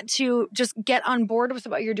going to want to just get on board with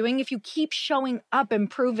what you're doing if you keep showing up and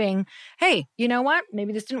proving, hey, you know what?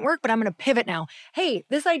 Maybe this didn't work, but I'm going to pivot now. Hey,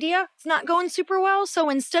 this idea, it's not going super well. So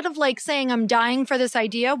instead of like saying I'm dying for this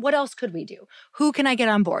idea, what else could we do? Who can I get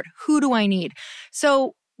on board? Who do I need?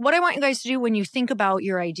 So what I want you guys to do when you think about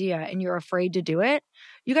your idea and you're afraid to do it,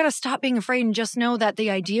 you got to stop being afraid and just know that the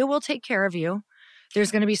idea will take care of you. There's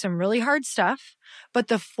going to be some really hard stuff, but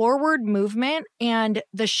the forward movement and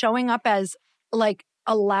the showing up as like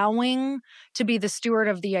allowing to be the steward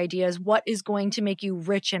of the ideas, what is going to make you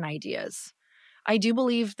rich in ideas. I do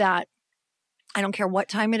believe that I don't care what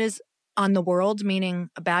time it is on the world, meaning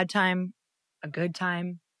a bad time, a good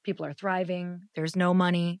time, people are thriving, there's no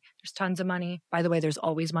money, there's tons of money. By the way, there's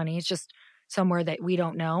always money. It's just somewhere that we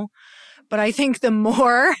don't know. But I think the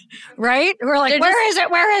more, right? We're like, where is it?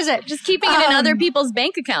 Where is it? Just keeping it in other people's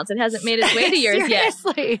bank accounts. It hasn't made its way to yours yet.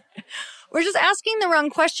 Seriously. We're just asking the wrong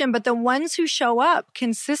question, but the ones who show up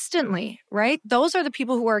consistently, right? Those are the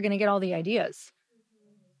people who are going to get all the ideas.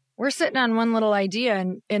 We're sitting on one little idea,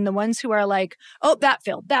 and the ones who are like, oh, that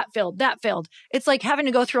failed, that failed, that failed. It's like having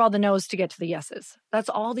to go through all the no's to get to the yeses. That's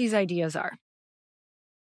all these ideas are.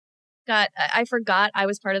 I forgot I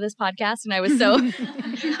was part of this podcast, and I was so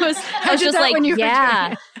I was just like,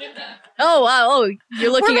 yeah. Oh,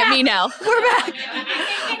 you're looking at me now. We're back.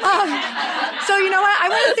 So you know what? I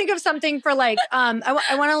want to think of something for like,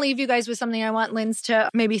 I want to leave you guys with something. I want Linz to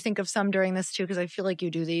maybe think of some during this too, because I feel like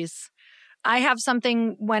you do these. I have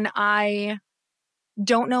something when I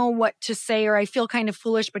don't know what to say, or I feel kind of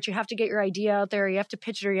foolish, but you have to get your idea out there. You have to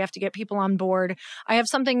pitch it, or you have to get people on board. I have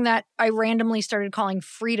something that I randomly started calling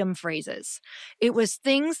freedom phrases. It was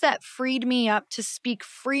things that freed me up to speak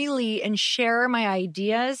freely and share my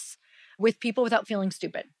ideas with people without feeling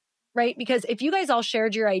stupid, right? Because if you guys all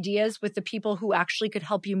shared your ideas with the people who actually could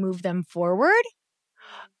help you move them forward,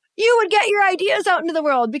 you would get your ideas out into the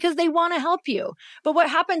world because they want to help you. But what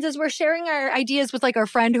happens is we're sharing our ideas with like our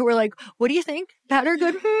friend who we're like, what do you think? Bad or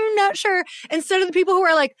good? Not sure. Instead of the people who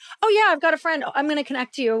are like, oh yeah, I've got a friend. I'm going to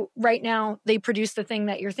connect to you right now. They produce the thing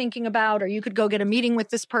that you're thinking about, or you could go get a meeting with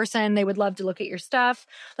this person. They would love to look at your stuff.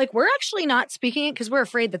 Like, we're actually not speaking it because we're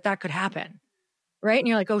afraid that that could happen. right? And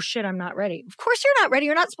you're like, oh shit, I'm not ready. Of course you're not ready.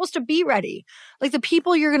 You're not supposed to be ready. Like the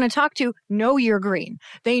people you're going to talk to know you're green.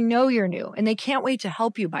 They know you're new and they can't wait to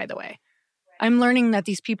help you, by the way. I'm learning that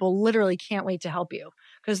these people literally can't wait to help you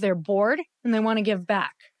because they're bored and they want to give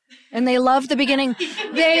back. And they love the beginning.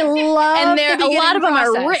 They love and the beginning a lot of them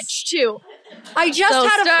process. are rich too. I just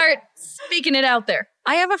had start speaking it out there.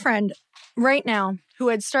 I have a friend right now who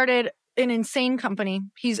had started an insane company.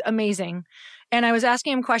 He's amazing. And I was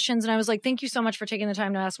asking him questions and I was like, thank you so much for taking the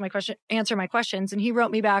time to answer my questions. And he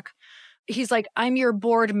wrote me back. He's like, I'm your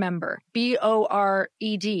board member,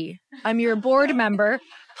 BORED. I'm your board member.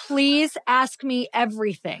 Please ask me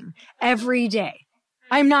everything every day.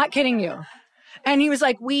 I'm not kidding you. And he was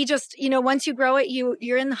like, we just, once you grow it,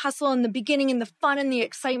 you're in the hustle in the beginning and the fun and the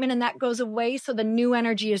excitement and that goes away. So the new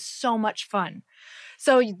energy is so much fun.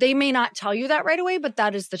 So they may not tell you that right away, but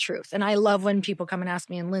that is the truth. And I love when people come and ask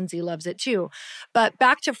me, and Lindsey loves it too. But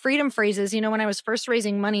back to freedom phrases, when I was first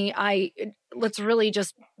raising money, let's really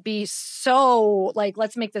just be so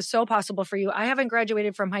let's make this so possible for you. I haven't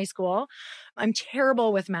graduated from high school. I'm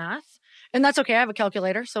terrible with math. And that's okay. I have a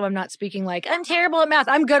calculator, so I'm not speaking like, I'm terrible at math.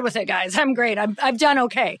 I'm good with it, guys. I'm great. I've done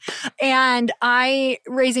okay. And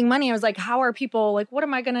raising money, I was like, how are people, what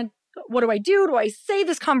do I do? Do I say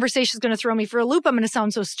this conversation is going to throw me for a loop? I'm going to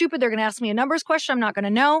sound so stupid. They're going to ask me a numbers question. I'm not going to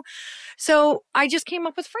know. So I just came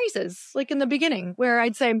up with phrases in the beginning where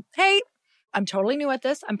I'd say, hey, I'm totally new at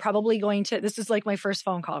this. I'm probably this is my first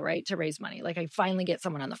phone call, right? To raise money. I finally get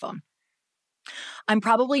someone on the phone. I'm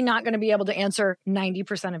probably not going to be able to answer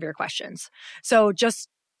 90% of your questions. So just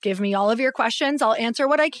give me all of your questions. I'll answer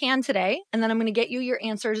what I can today. And then I'm going to get you your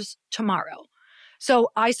answers tomorrow.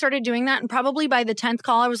 So I started doing that. And probably by the 10th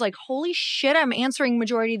call, I was like, holy shit, I'm answering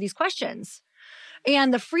majority of these questions.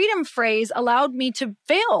 And the freedom phrase allowed me to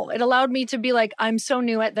fail. It allowed me to be like, I'm so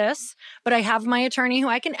new at this, but I have my attorney who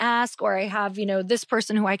I can ask, or I have, this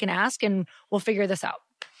person who I can ask, and we'll figure this out.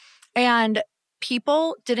 And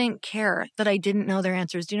people didn't care that I didn't know their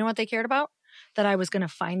answers. Do you know what they cared about? That I was going to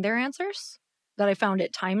find their answers, that I found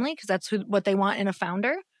it timely, because that's what they want in a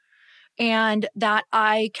founder. And that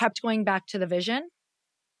I kept going back to the vision,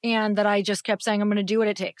 and that I just kept saying, I'm going to do what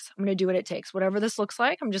it takes. I'm going to do what it takes. Whatever this looks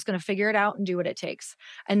like, I'm just going to figure it out and do what it takes.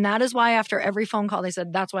 And that is why after every phone call, they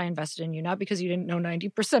said, that's why I invested in you, not because you didn't know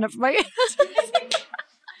 90% of my answers.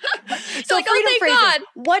 So freedom phrases. God.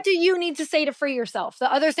 What do you need to say to free yourself?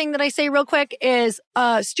 The other thing that I say real quick is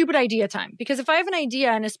stupid idea time. Because if I have an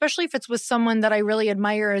idea, and especially if it's with someone that I really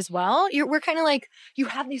admire as well, we're kind of like, you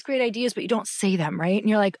have these great ideas, but you don't say them, right? And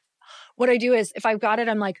you're like, what I do is if I've got it,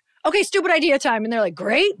 I'm like, okay, stupid idea time. And they're like,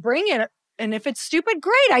 great, bring it. And if it's stupid,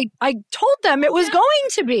 great. I told them it was going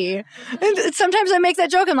to be. And sometimes I make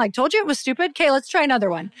that joke. I'm like, told you it was stupid. Okay, let's try another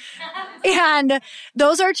one. And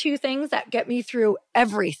those are two things that get me through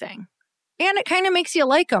everything. And it kind of makes you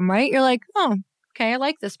like them, right? You're like, oh, okay, I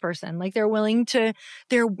like this person. They're willing.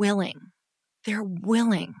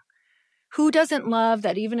 Who doesn't love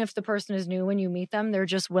that even if the person is new when you meet them, they're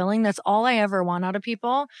just willing? That's all I ever want out of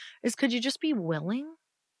people is, could you just be willing?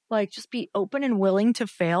 Just be open and willing to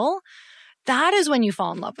fail. That is when you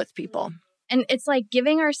fall in love with people. And it's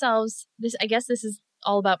giving ourselves this, I guess this is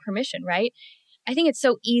all about permission, right? I think it's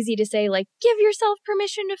so easy to say give yourself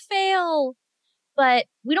permission to fail. But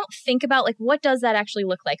we don't think about what does that actually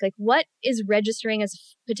look like? What is registering as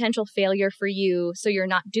potential failure for you so you're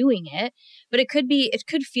not doing it? But it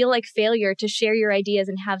could feel like failure to share your ideas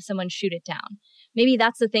and have someone shoot it down. Maybe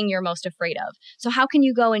that's the thing you're most afraid of. So how can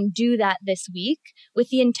you go and do that this week with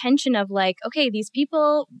the intention of okay, these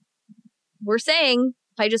people were saying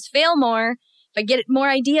if I just fail more, if I get more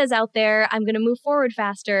ideas out there, I'm going to move forward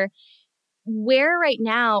faster. Where right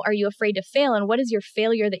now are you afraid to fail? And what is your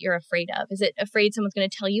failure that you're afraid of? Is it afraid someone's going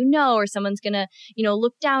to tell you no, or someone's going to,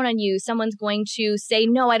 look down on you? Someone's going to say,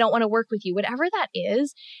 no, I don't want to work with you, whatever that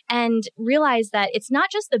is. And realize that it's not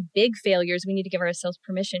just the big failures we need to give ourselves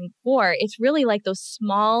permission for. It's really those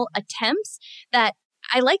small attempts that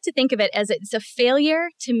I like to think of it as it's a failure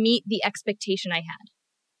to meet the expectation I had.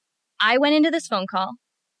 I went into this phone call,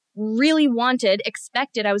 really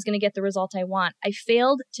expected I was going to get the result I want. I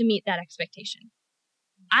failed to meet that expectation.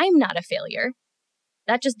 I'm not a failure.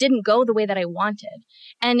 That just didn't go the way that I wanted.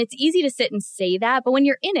 And it's easy to sit and say that, but when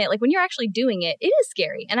you're in it, when you're actually doing it, it is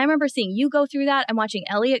scary. And I remember seeing you go through that. I'm watching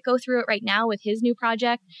Elliot go through it right now with his new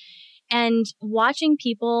project, and watching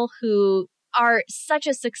people who are such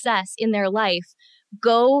a success in their life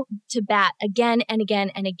go to bat again and again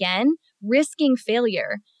and again, risking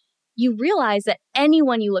failure. You realize that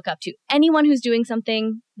anyone you look up to, anyone who's doing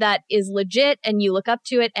something that is legit and you look up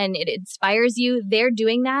to it and it inspires you, they're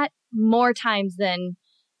doing that more times than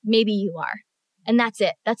maybe you are. And that's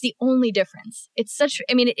it. That's the only difference. It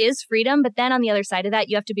is freedom, but then on the other side of that,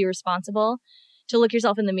 you have to be responsible to look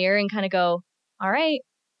yourself in the mirror and kind of go, all right,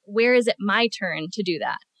 where is it my turn to do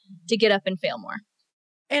that, to get up and fail more?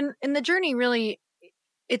 And the journey really,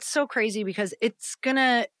 it's so crazy because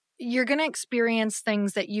you're going to experience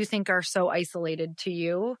things that you think are so isolated to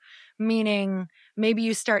you, meaning maybe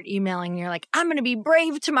you start emailing and you're like, I'm going to be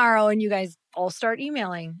brave tomorrow. And you guys all start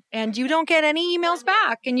emailing and you don't get any emails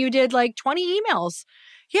back. And you did like 20 emails.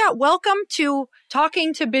 Yeah. Welcome to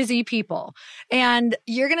talking to busy people. And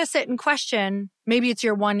you're going to sit and question, maybe it's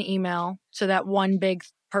your one email to that one big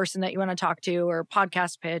person that you want to talk to, or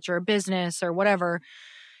podcast pitch or a business or whatever.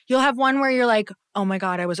 You'll have one where you're like, oh my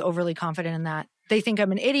God, I was overly confident in that. They think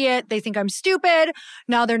I'm an idiot. They think I'm stupid.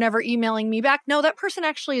 Now they're never emailing me back. No, that person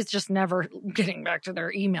actually is just never getting back to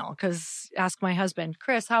their email. Because ask my husband,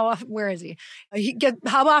 Chris, where is he?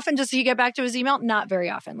 How often does he get back to his email? Not very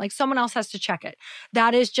often. Like someone else has to check it.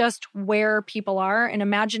 That is just where people are. And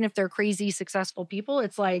imagine if they're crazy, successful people.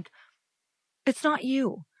 It's like, it's not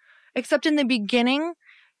you. Except in the beginning,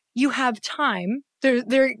 you have time.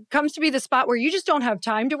 There comes to be the spot where you just don't have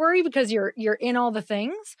time to worry because you're in all the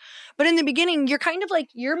things. But in the beginning, you're kind of like,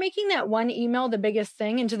 you're making that one email the biggest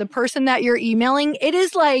thing. And to the person that you're emailing, it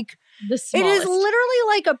is like, it is literally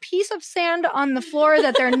like a piece of sand on the floor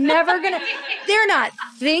that they're they're not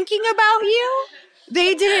thinking about you.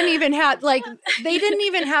 They didn't even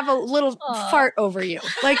have a little fart over you.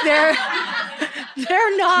 Like they're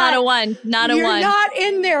not a one. You're not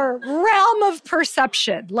in their realm of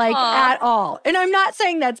perception, at all. And I'm not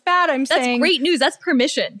saying that's bad. That's saying great news. That's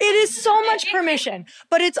permission. It is so much permission.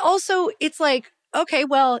 But it's like, okay,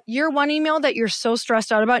 well, your one email that you're so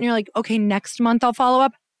stressed out about and you're like, okay, next month I'll follow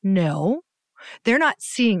up. No, they're not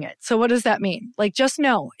seeing it. So what does that mean? Like, just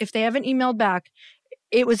know if they haven't emailed back,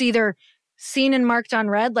 it was either seen and marked on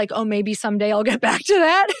red, like, oh, maybe someday I'll get back to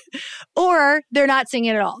that, or they're not seeing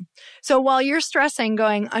it at all. So while you're stressing,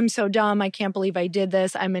 going, I'm so dumb, I can't believe I did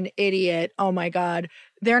this, I'm an idiot, oh my God,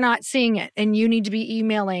 they're not seeing it. And you need to be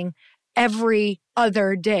emailing every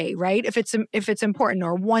other day, right? If it's important,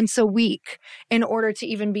 or once a week in order to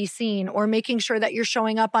even be seen, or making sure that you're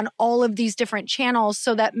showing up on all of these different channels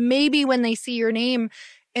so that maybe when they see your name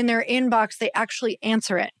in their inbox, they actually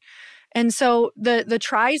answer it. And so the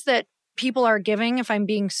tries that people are giving, if I'm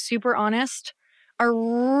being super honest, are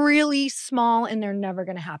really small and they're never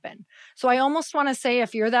going to happen. So I almost want to say,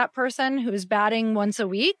 if you're that person who's batting once a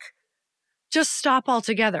week, just stop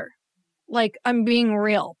altogether. Like, I'm being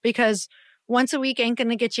real, because once a week ain't going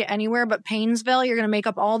to get you anywhere but Painesville. You're going to make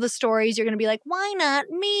up all the stories. You're going to be like, why not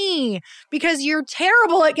me? Because you're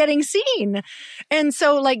terrible at getting seen. And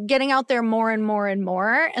so like getting out there more and more and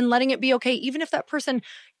more and letting it be okay. Even if that person,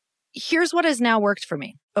 here's what has now worked for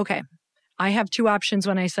me. Okay. I have two options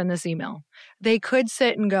when I send this email. They could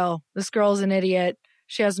sit and go, this girl's an idiot.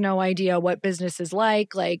 She has no idea what business is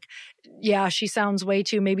like. Like, yeah, she sounds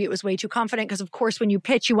maybe it was way too confident. Because of course, when you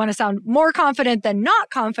pitch, you want to sound more confident than not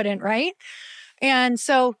confident, right? And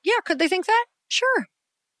so, yeah, could they think that? Sure.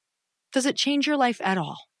 Does it change your life at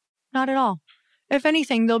all? Not at all. If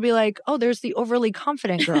anything, they'll be like, oh, there's the overly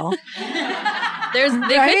confident girl. They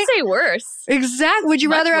could say worse. Exactly. Would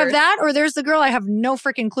you rather have that, or there's the girl, I have no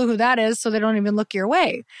freaking clue who that is, so they don't even look your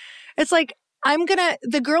way? It's like,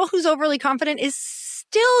 the girl who's overly confident is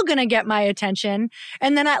still going to get my attention.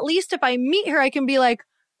 And then at least if I meet her, I can be like,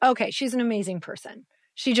 okay, she's an amazing person.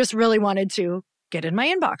 She just really wanted to get in my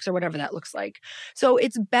inbox, or whatever that looks like. So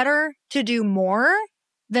it's better to do more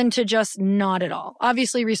than to just not at all.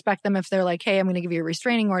 Obviously respect them if they're like, hey, I'm going to give you a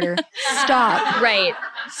restraining order. Stop. Right.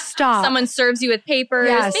 Stop. Someone serves you with papers.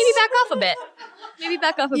 Yes. Maybe back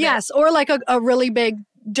off a bit. Yes. Or like a really big,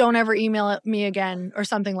 don't ever email me again, or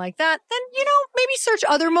something like that. Then, maybe search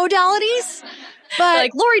other modalities. But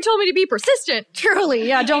like, Lori told me to be persistent. Truly.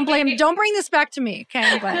 Yeah. Don't bring this back to me.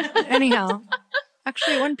 Okay. But anyhow,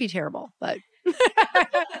 actually it wouldn't be terrible, but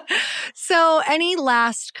so any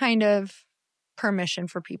last kind of permission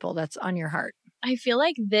for people that's on your heart? I feel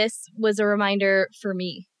like this was a reminder for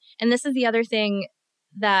me. And this is the other thing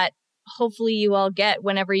that hopefully you all get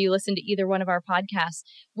whenever you listen to either one of our podcasts.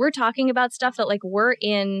 We're talking about stuff that like we're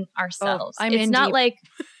in ourselves. It's not deep. Like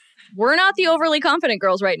we're not the overly confident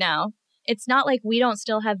girls right now. It's not like we don't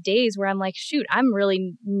still have days where I'm like, shoot, I'm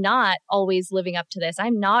really not always living up to this.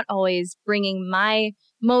 I'm not always bringing my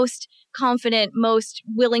most confident, most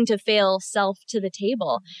willing to fail self to the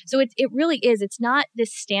table. So it really is. It's not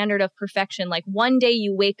this standard of perfection. Like one day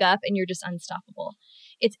you wake up and you're just unstoppable.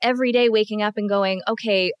 It's every day waking up and going,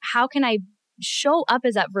 okay, how can I show up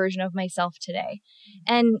as that version of myself today.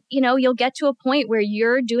 And, you'll get to a point where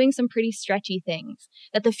you're doing some pretty stretchy things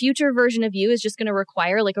that the future version of you is just going to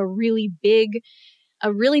require like a really big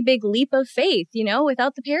leap of faith,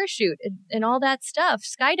 without the parachute and all that stuff.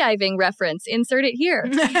 Skydiving reference, insert it here.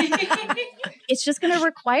 It's just going to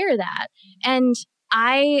require that. And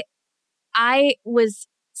I was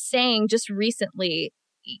saying just recently,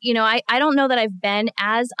 I don't know that I've been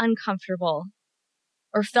as uncomfortable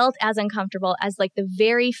or felt as uncomfortable as like the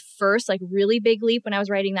very first, like really big leap when I was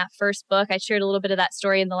writing that first book. I shared a little bit of that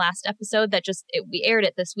story in the last episode that we aired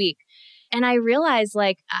it this week. And I realized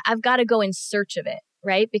like I've got to go in search of it,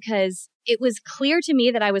 right? Because it was clear to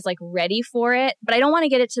me that I was like ready for it, but I don't want to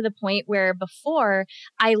get it to the point where before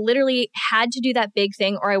I literally had to do that big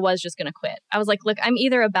thing or I was just going to quit. I was like, look, I'm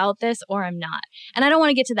either about this or I'm not. And I don't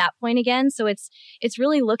want to get to that point again. So it's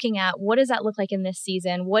really looking at what does that look like in this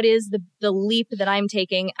season? What is the leap that I'm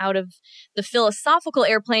taking out of the philosophical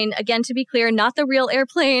airplane? Again, to be clear, not the real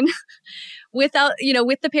airplane. Without,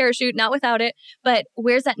 with the parachute, not without it, but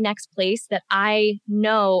where's that next place that I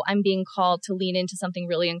know I'm being called to lean into something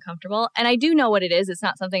really uncomfortable? And I do know what it is. It's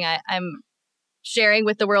not something I'm sharing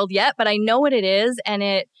with the world yet, but I know what it is. And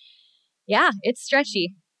it's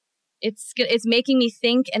stretchy. It's making me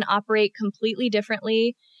think and operate completely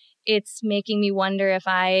differently. It's making me wonder if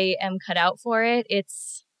I am cut out for it.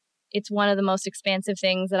 It's one of the most expansive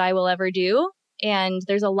things that I will ever do. And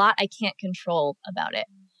there's a lot I can't control about it.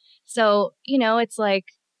 So, it's like,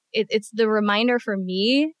 it's the reminder for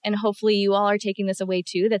me, and hopefully you all are taking this away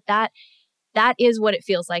too, that is what it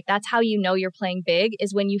feels like. That's how you're playing big,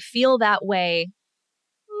 is when you feel that way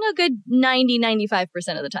a good 90-95%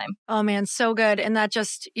 of the time. Oh man, so good. And that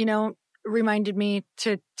just, reminded me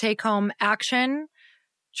to take home action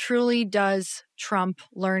truly does trump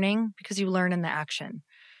learning, because you learn in the action.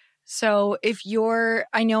 So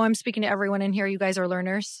I know I'm speaking to everyone in here. You guys are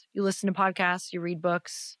learners. You listen to podcasts, you read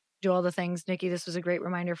books, do all the things. Nikki, this was a great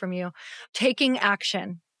reminder from you. Taking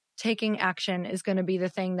action is going to be the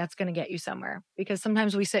thing that's going to get you somewhere, because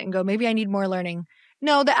sometimes we sit and go, maybe I need more learning.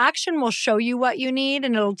 No, the action will show you what you need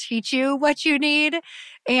and it'll teach you what you need.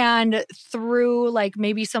 And through like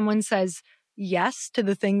maybe someone says yes to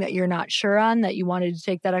the thing that you're not sure on, that you wanted to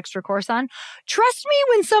take that extra course on. Trust me,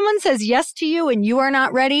 when someone says yes to you and you are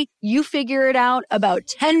not ready, you figure it out about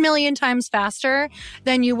 10 million times faster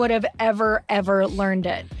than you would have ever learned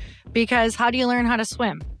it. Because how do you learn how to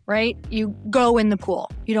swim, right? You go in the pool.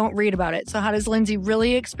 You don't read about it. So how does Lindsey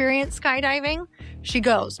really experience skydiving? She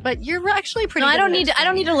goes. But you're actually pretty good. I don't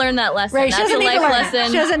need to learn that lesson. Right, that's a life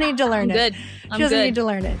lesson. She doesn't need to learn it. Good. She doesn't need to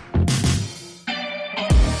learn it.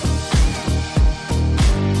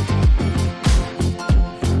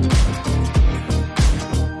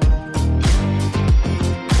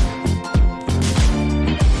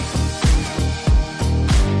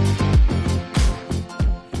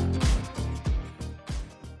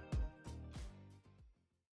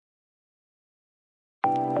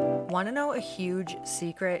 Want to know a huge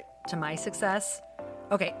secret to my success?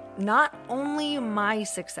 Okay, not only my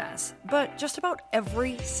success, but just about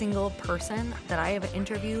every single person that I have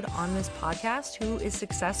interviewed on this podcast who is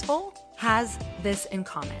successful has this in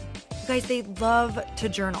common. You guys, they love to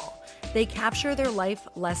journal. They capture their life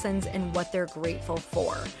lessons and what they're grateful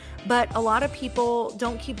for. But a lot of people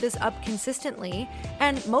don't keep this up consistently,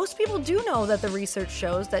 and most people do know that the research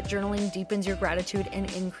shows that journaling deepens your gratitude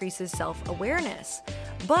and increases self-awareness.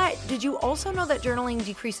 But did you also know that journaling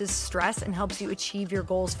decreases stress and helps you achieve your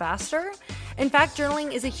goals faster? In fact,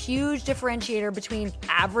 journaling is a huge differentiator between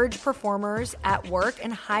average performers at work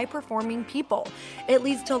and high-performing people. It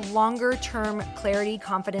leads to longer-term clarity,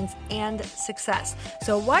 confidence, and success.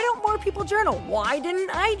 So why don't more people journal? Why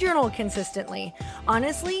didn't I journal consistently?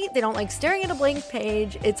 Honestly, they don't like staring at a blank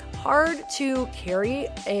page. It's hard to carry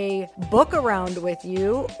a book around with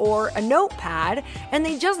you or a notepad, and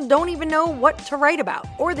they just don't even know what to write about,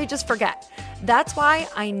 or they just forget. That's why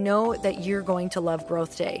I know that you're going to love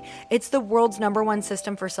Growth Day. It's the world's #1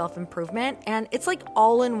 system for self-improvement, and it's like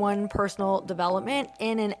all-in-one personal development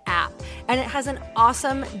in an app. And it has an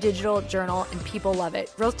awesome digital journal, and people love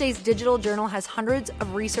it. Growth Day's digital journal has hundreds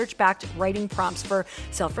of research-backed writing prompts for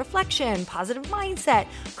self-reflection, positive mindset,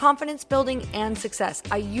 confidence building, and success.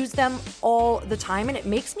 I use them all the time, and it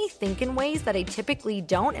makes me think in ways that I typically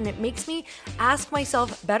don't, and it makes me ask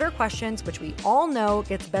myself better questions, which we all know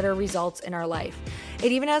gets better results in our life.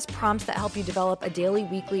 It even has prompts that help you develop a daily,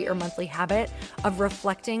 weekly, or monthly habit of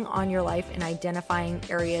reflecting on your life and identifying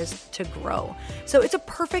areas to grow. So it's a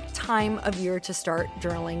perfect time of year to start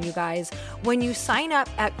journaling, you guys. When you sign up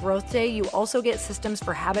at Growth Day, you also get systems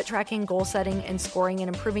for habit tracking, goal setting, and scoring,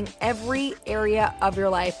 and improving every area of your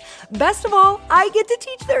life. Best of all, I get to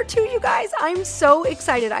teach there too, you guys. I'm so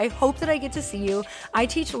excited. I hope that I get to see you. I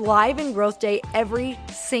teach live in Growth Day every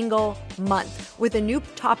single month with a new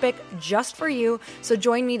topic just for you. So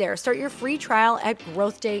join me there. Start your free trial at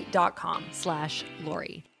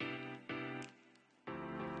growthday.com/Lori.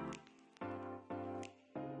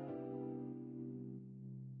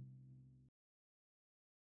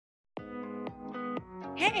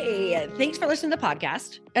 Hey, thanks for listening to the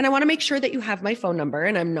podcast. And I want to make sure that you have my phone number,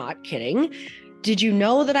 and I'm not kidding. Did you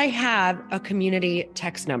know that I have a community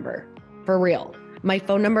text number? For real. My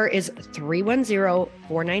phone number is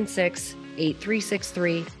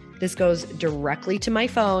 310-496-8363. This goes directly to my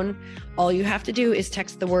phone. All you have to do is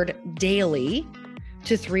text the word daily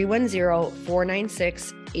to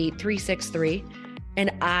 310-496-8363.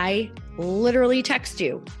 And I literally text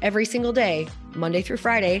you every single day, Monday through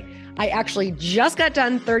Friday. I actually just got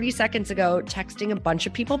done 30 seconds ago texting a bunch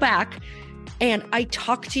of people back, and I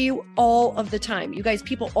talk to you all of the time. You guys,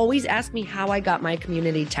 people always ask me how I got my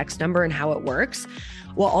community text number and how it works.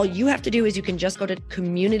 Well, all you have to do is you can just go to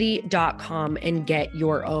community.com and get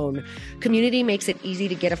your own. Community makes it easy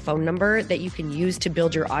to get a phone number that you can use to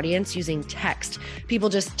build your audience using text. People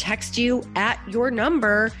just text you at your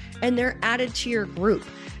number and they're added to your group.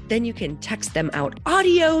 Then you can text them out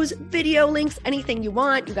audios, video links, anything you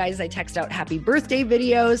want. You guys, I text out happy birthday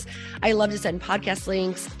videos. I love to send podcast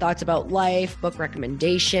links, thoughts about life, book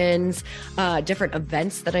recommendations, different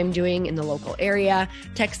events that I'm doing in the local area.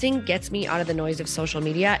 Texting gets me out of the noise of social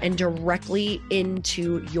media and directly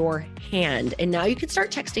into your hand. And now you can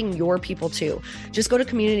start texting your people too. Just go to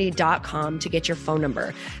community.com to get your phone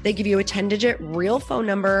number. They give you a 10-digit real phone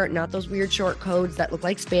number, not those weird short codes that look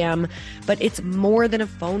like spam, but it's more than a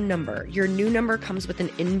phone number. Your new number comes with an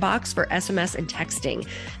inbox for SMS and texting.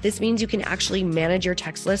 This means you can actually manage your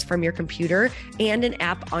text list from your computer and an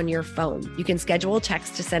app on your phone. You can schedule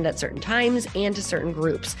text to send at certain times and to certain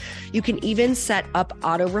groups. You can even set up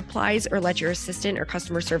auto replies or let your assistant or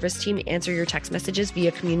customer service team answer your text messages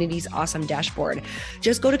via Community's awesome dashboard.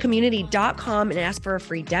 Just go to community.com and ask for a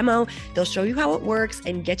free demo. They'll show you how it works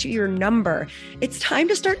and get you your number. It's time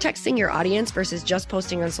to start texting your audience versus just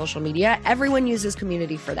posting on social media. Everyone uses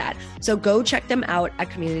Community for that. So go check them out at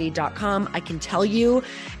community.com. I can tell you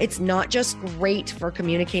it's not just great for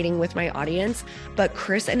communicating with my audience, but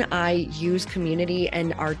Chris and I use Community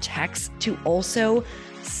and our texts to also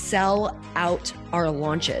sell out our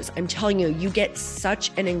launches. I'm telling you, you get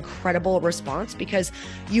such an incredible response because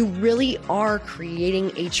you really are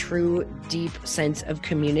creating a true, deep sense of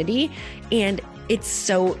community, and it's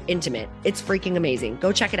so intimate. It's freaking amazing.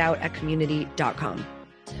 Go check it out at community.com.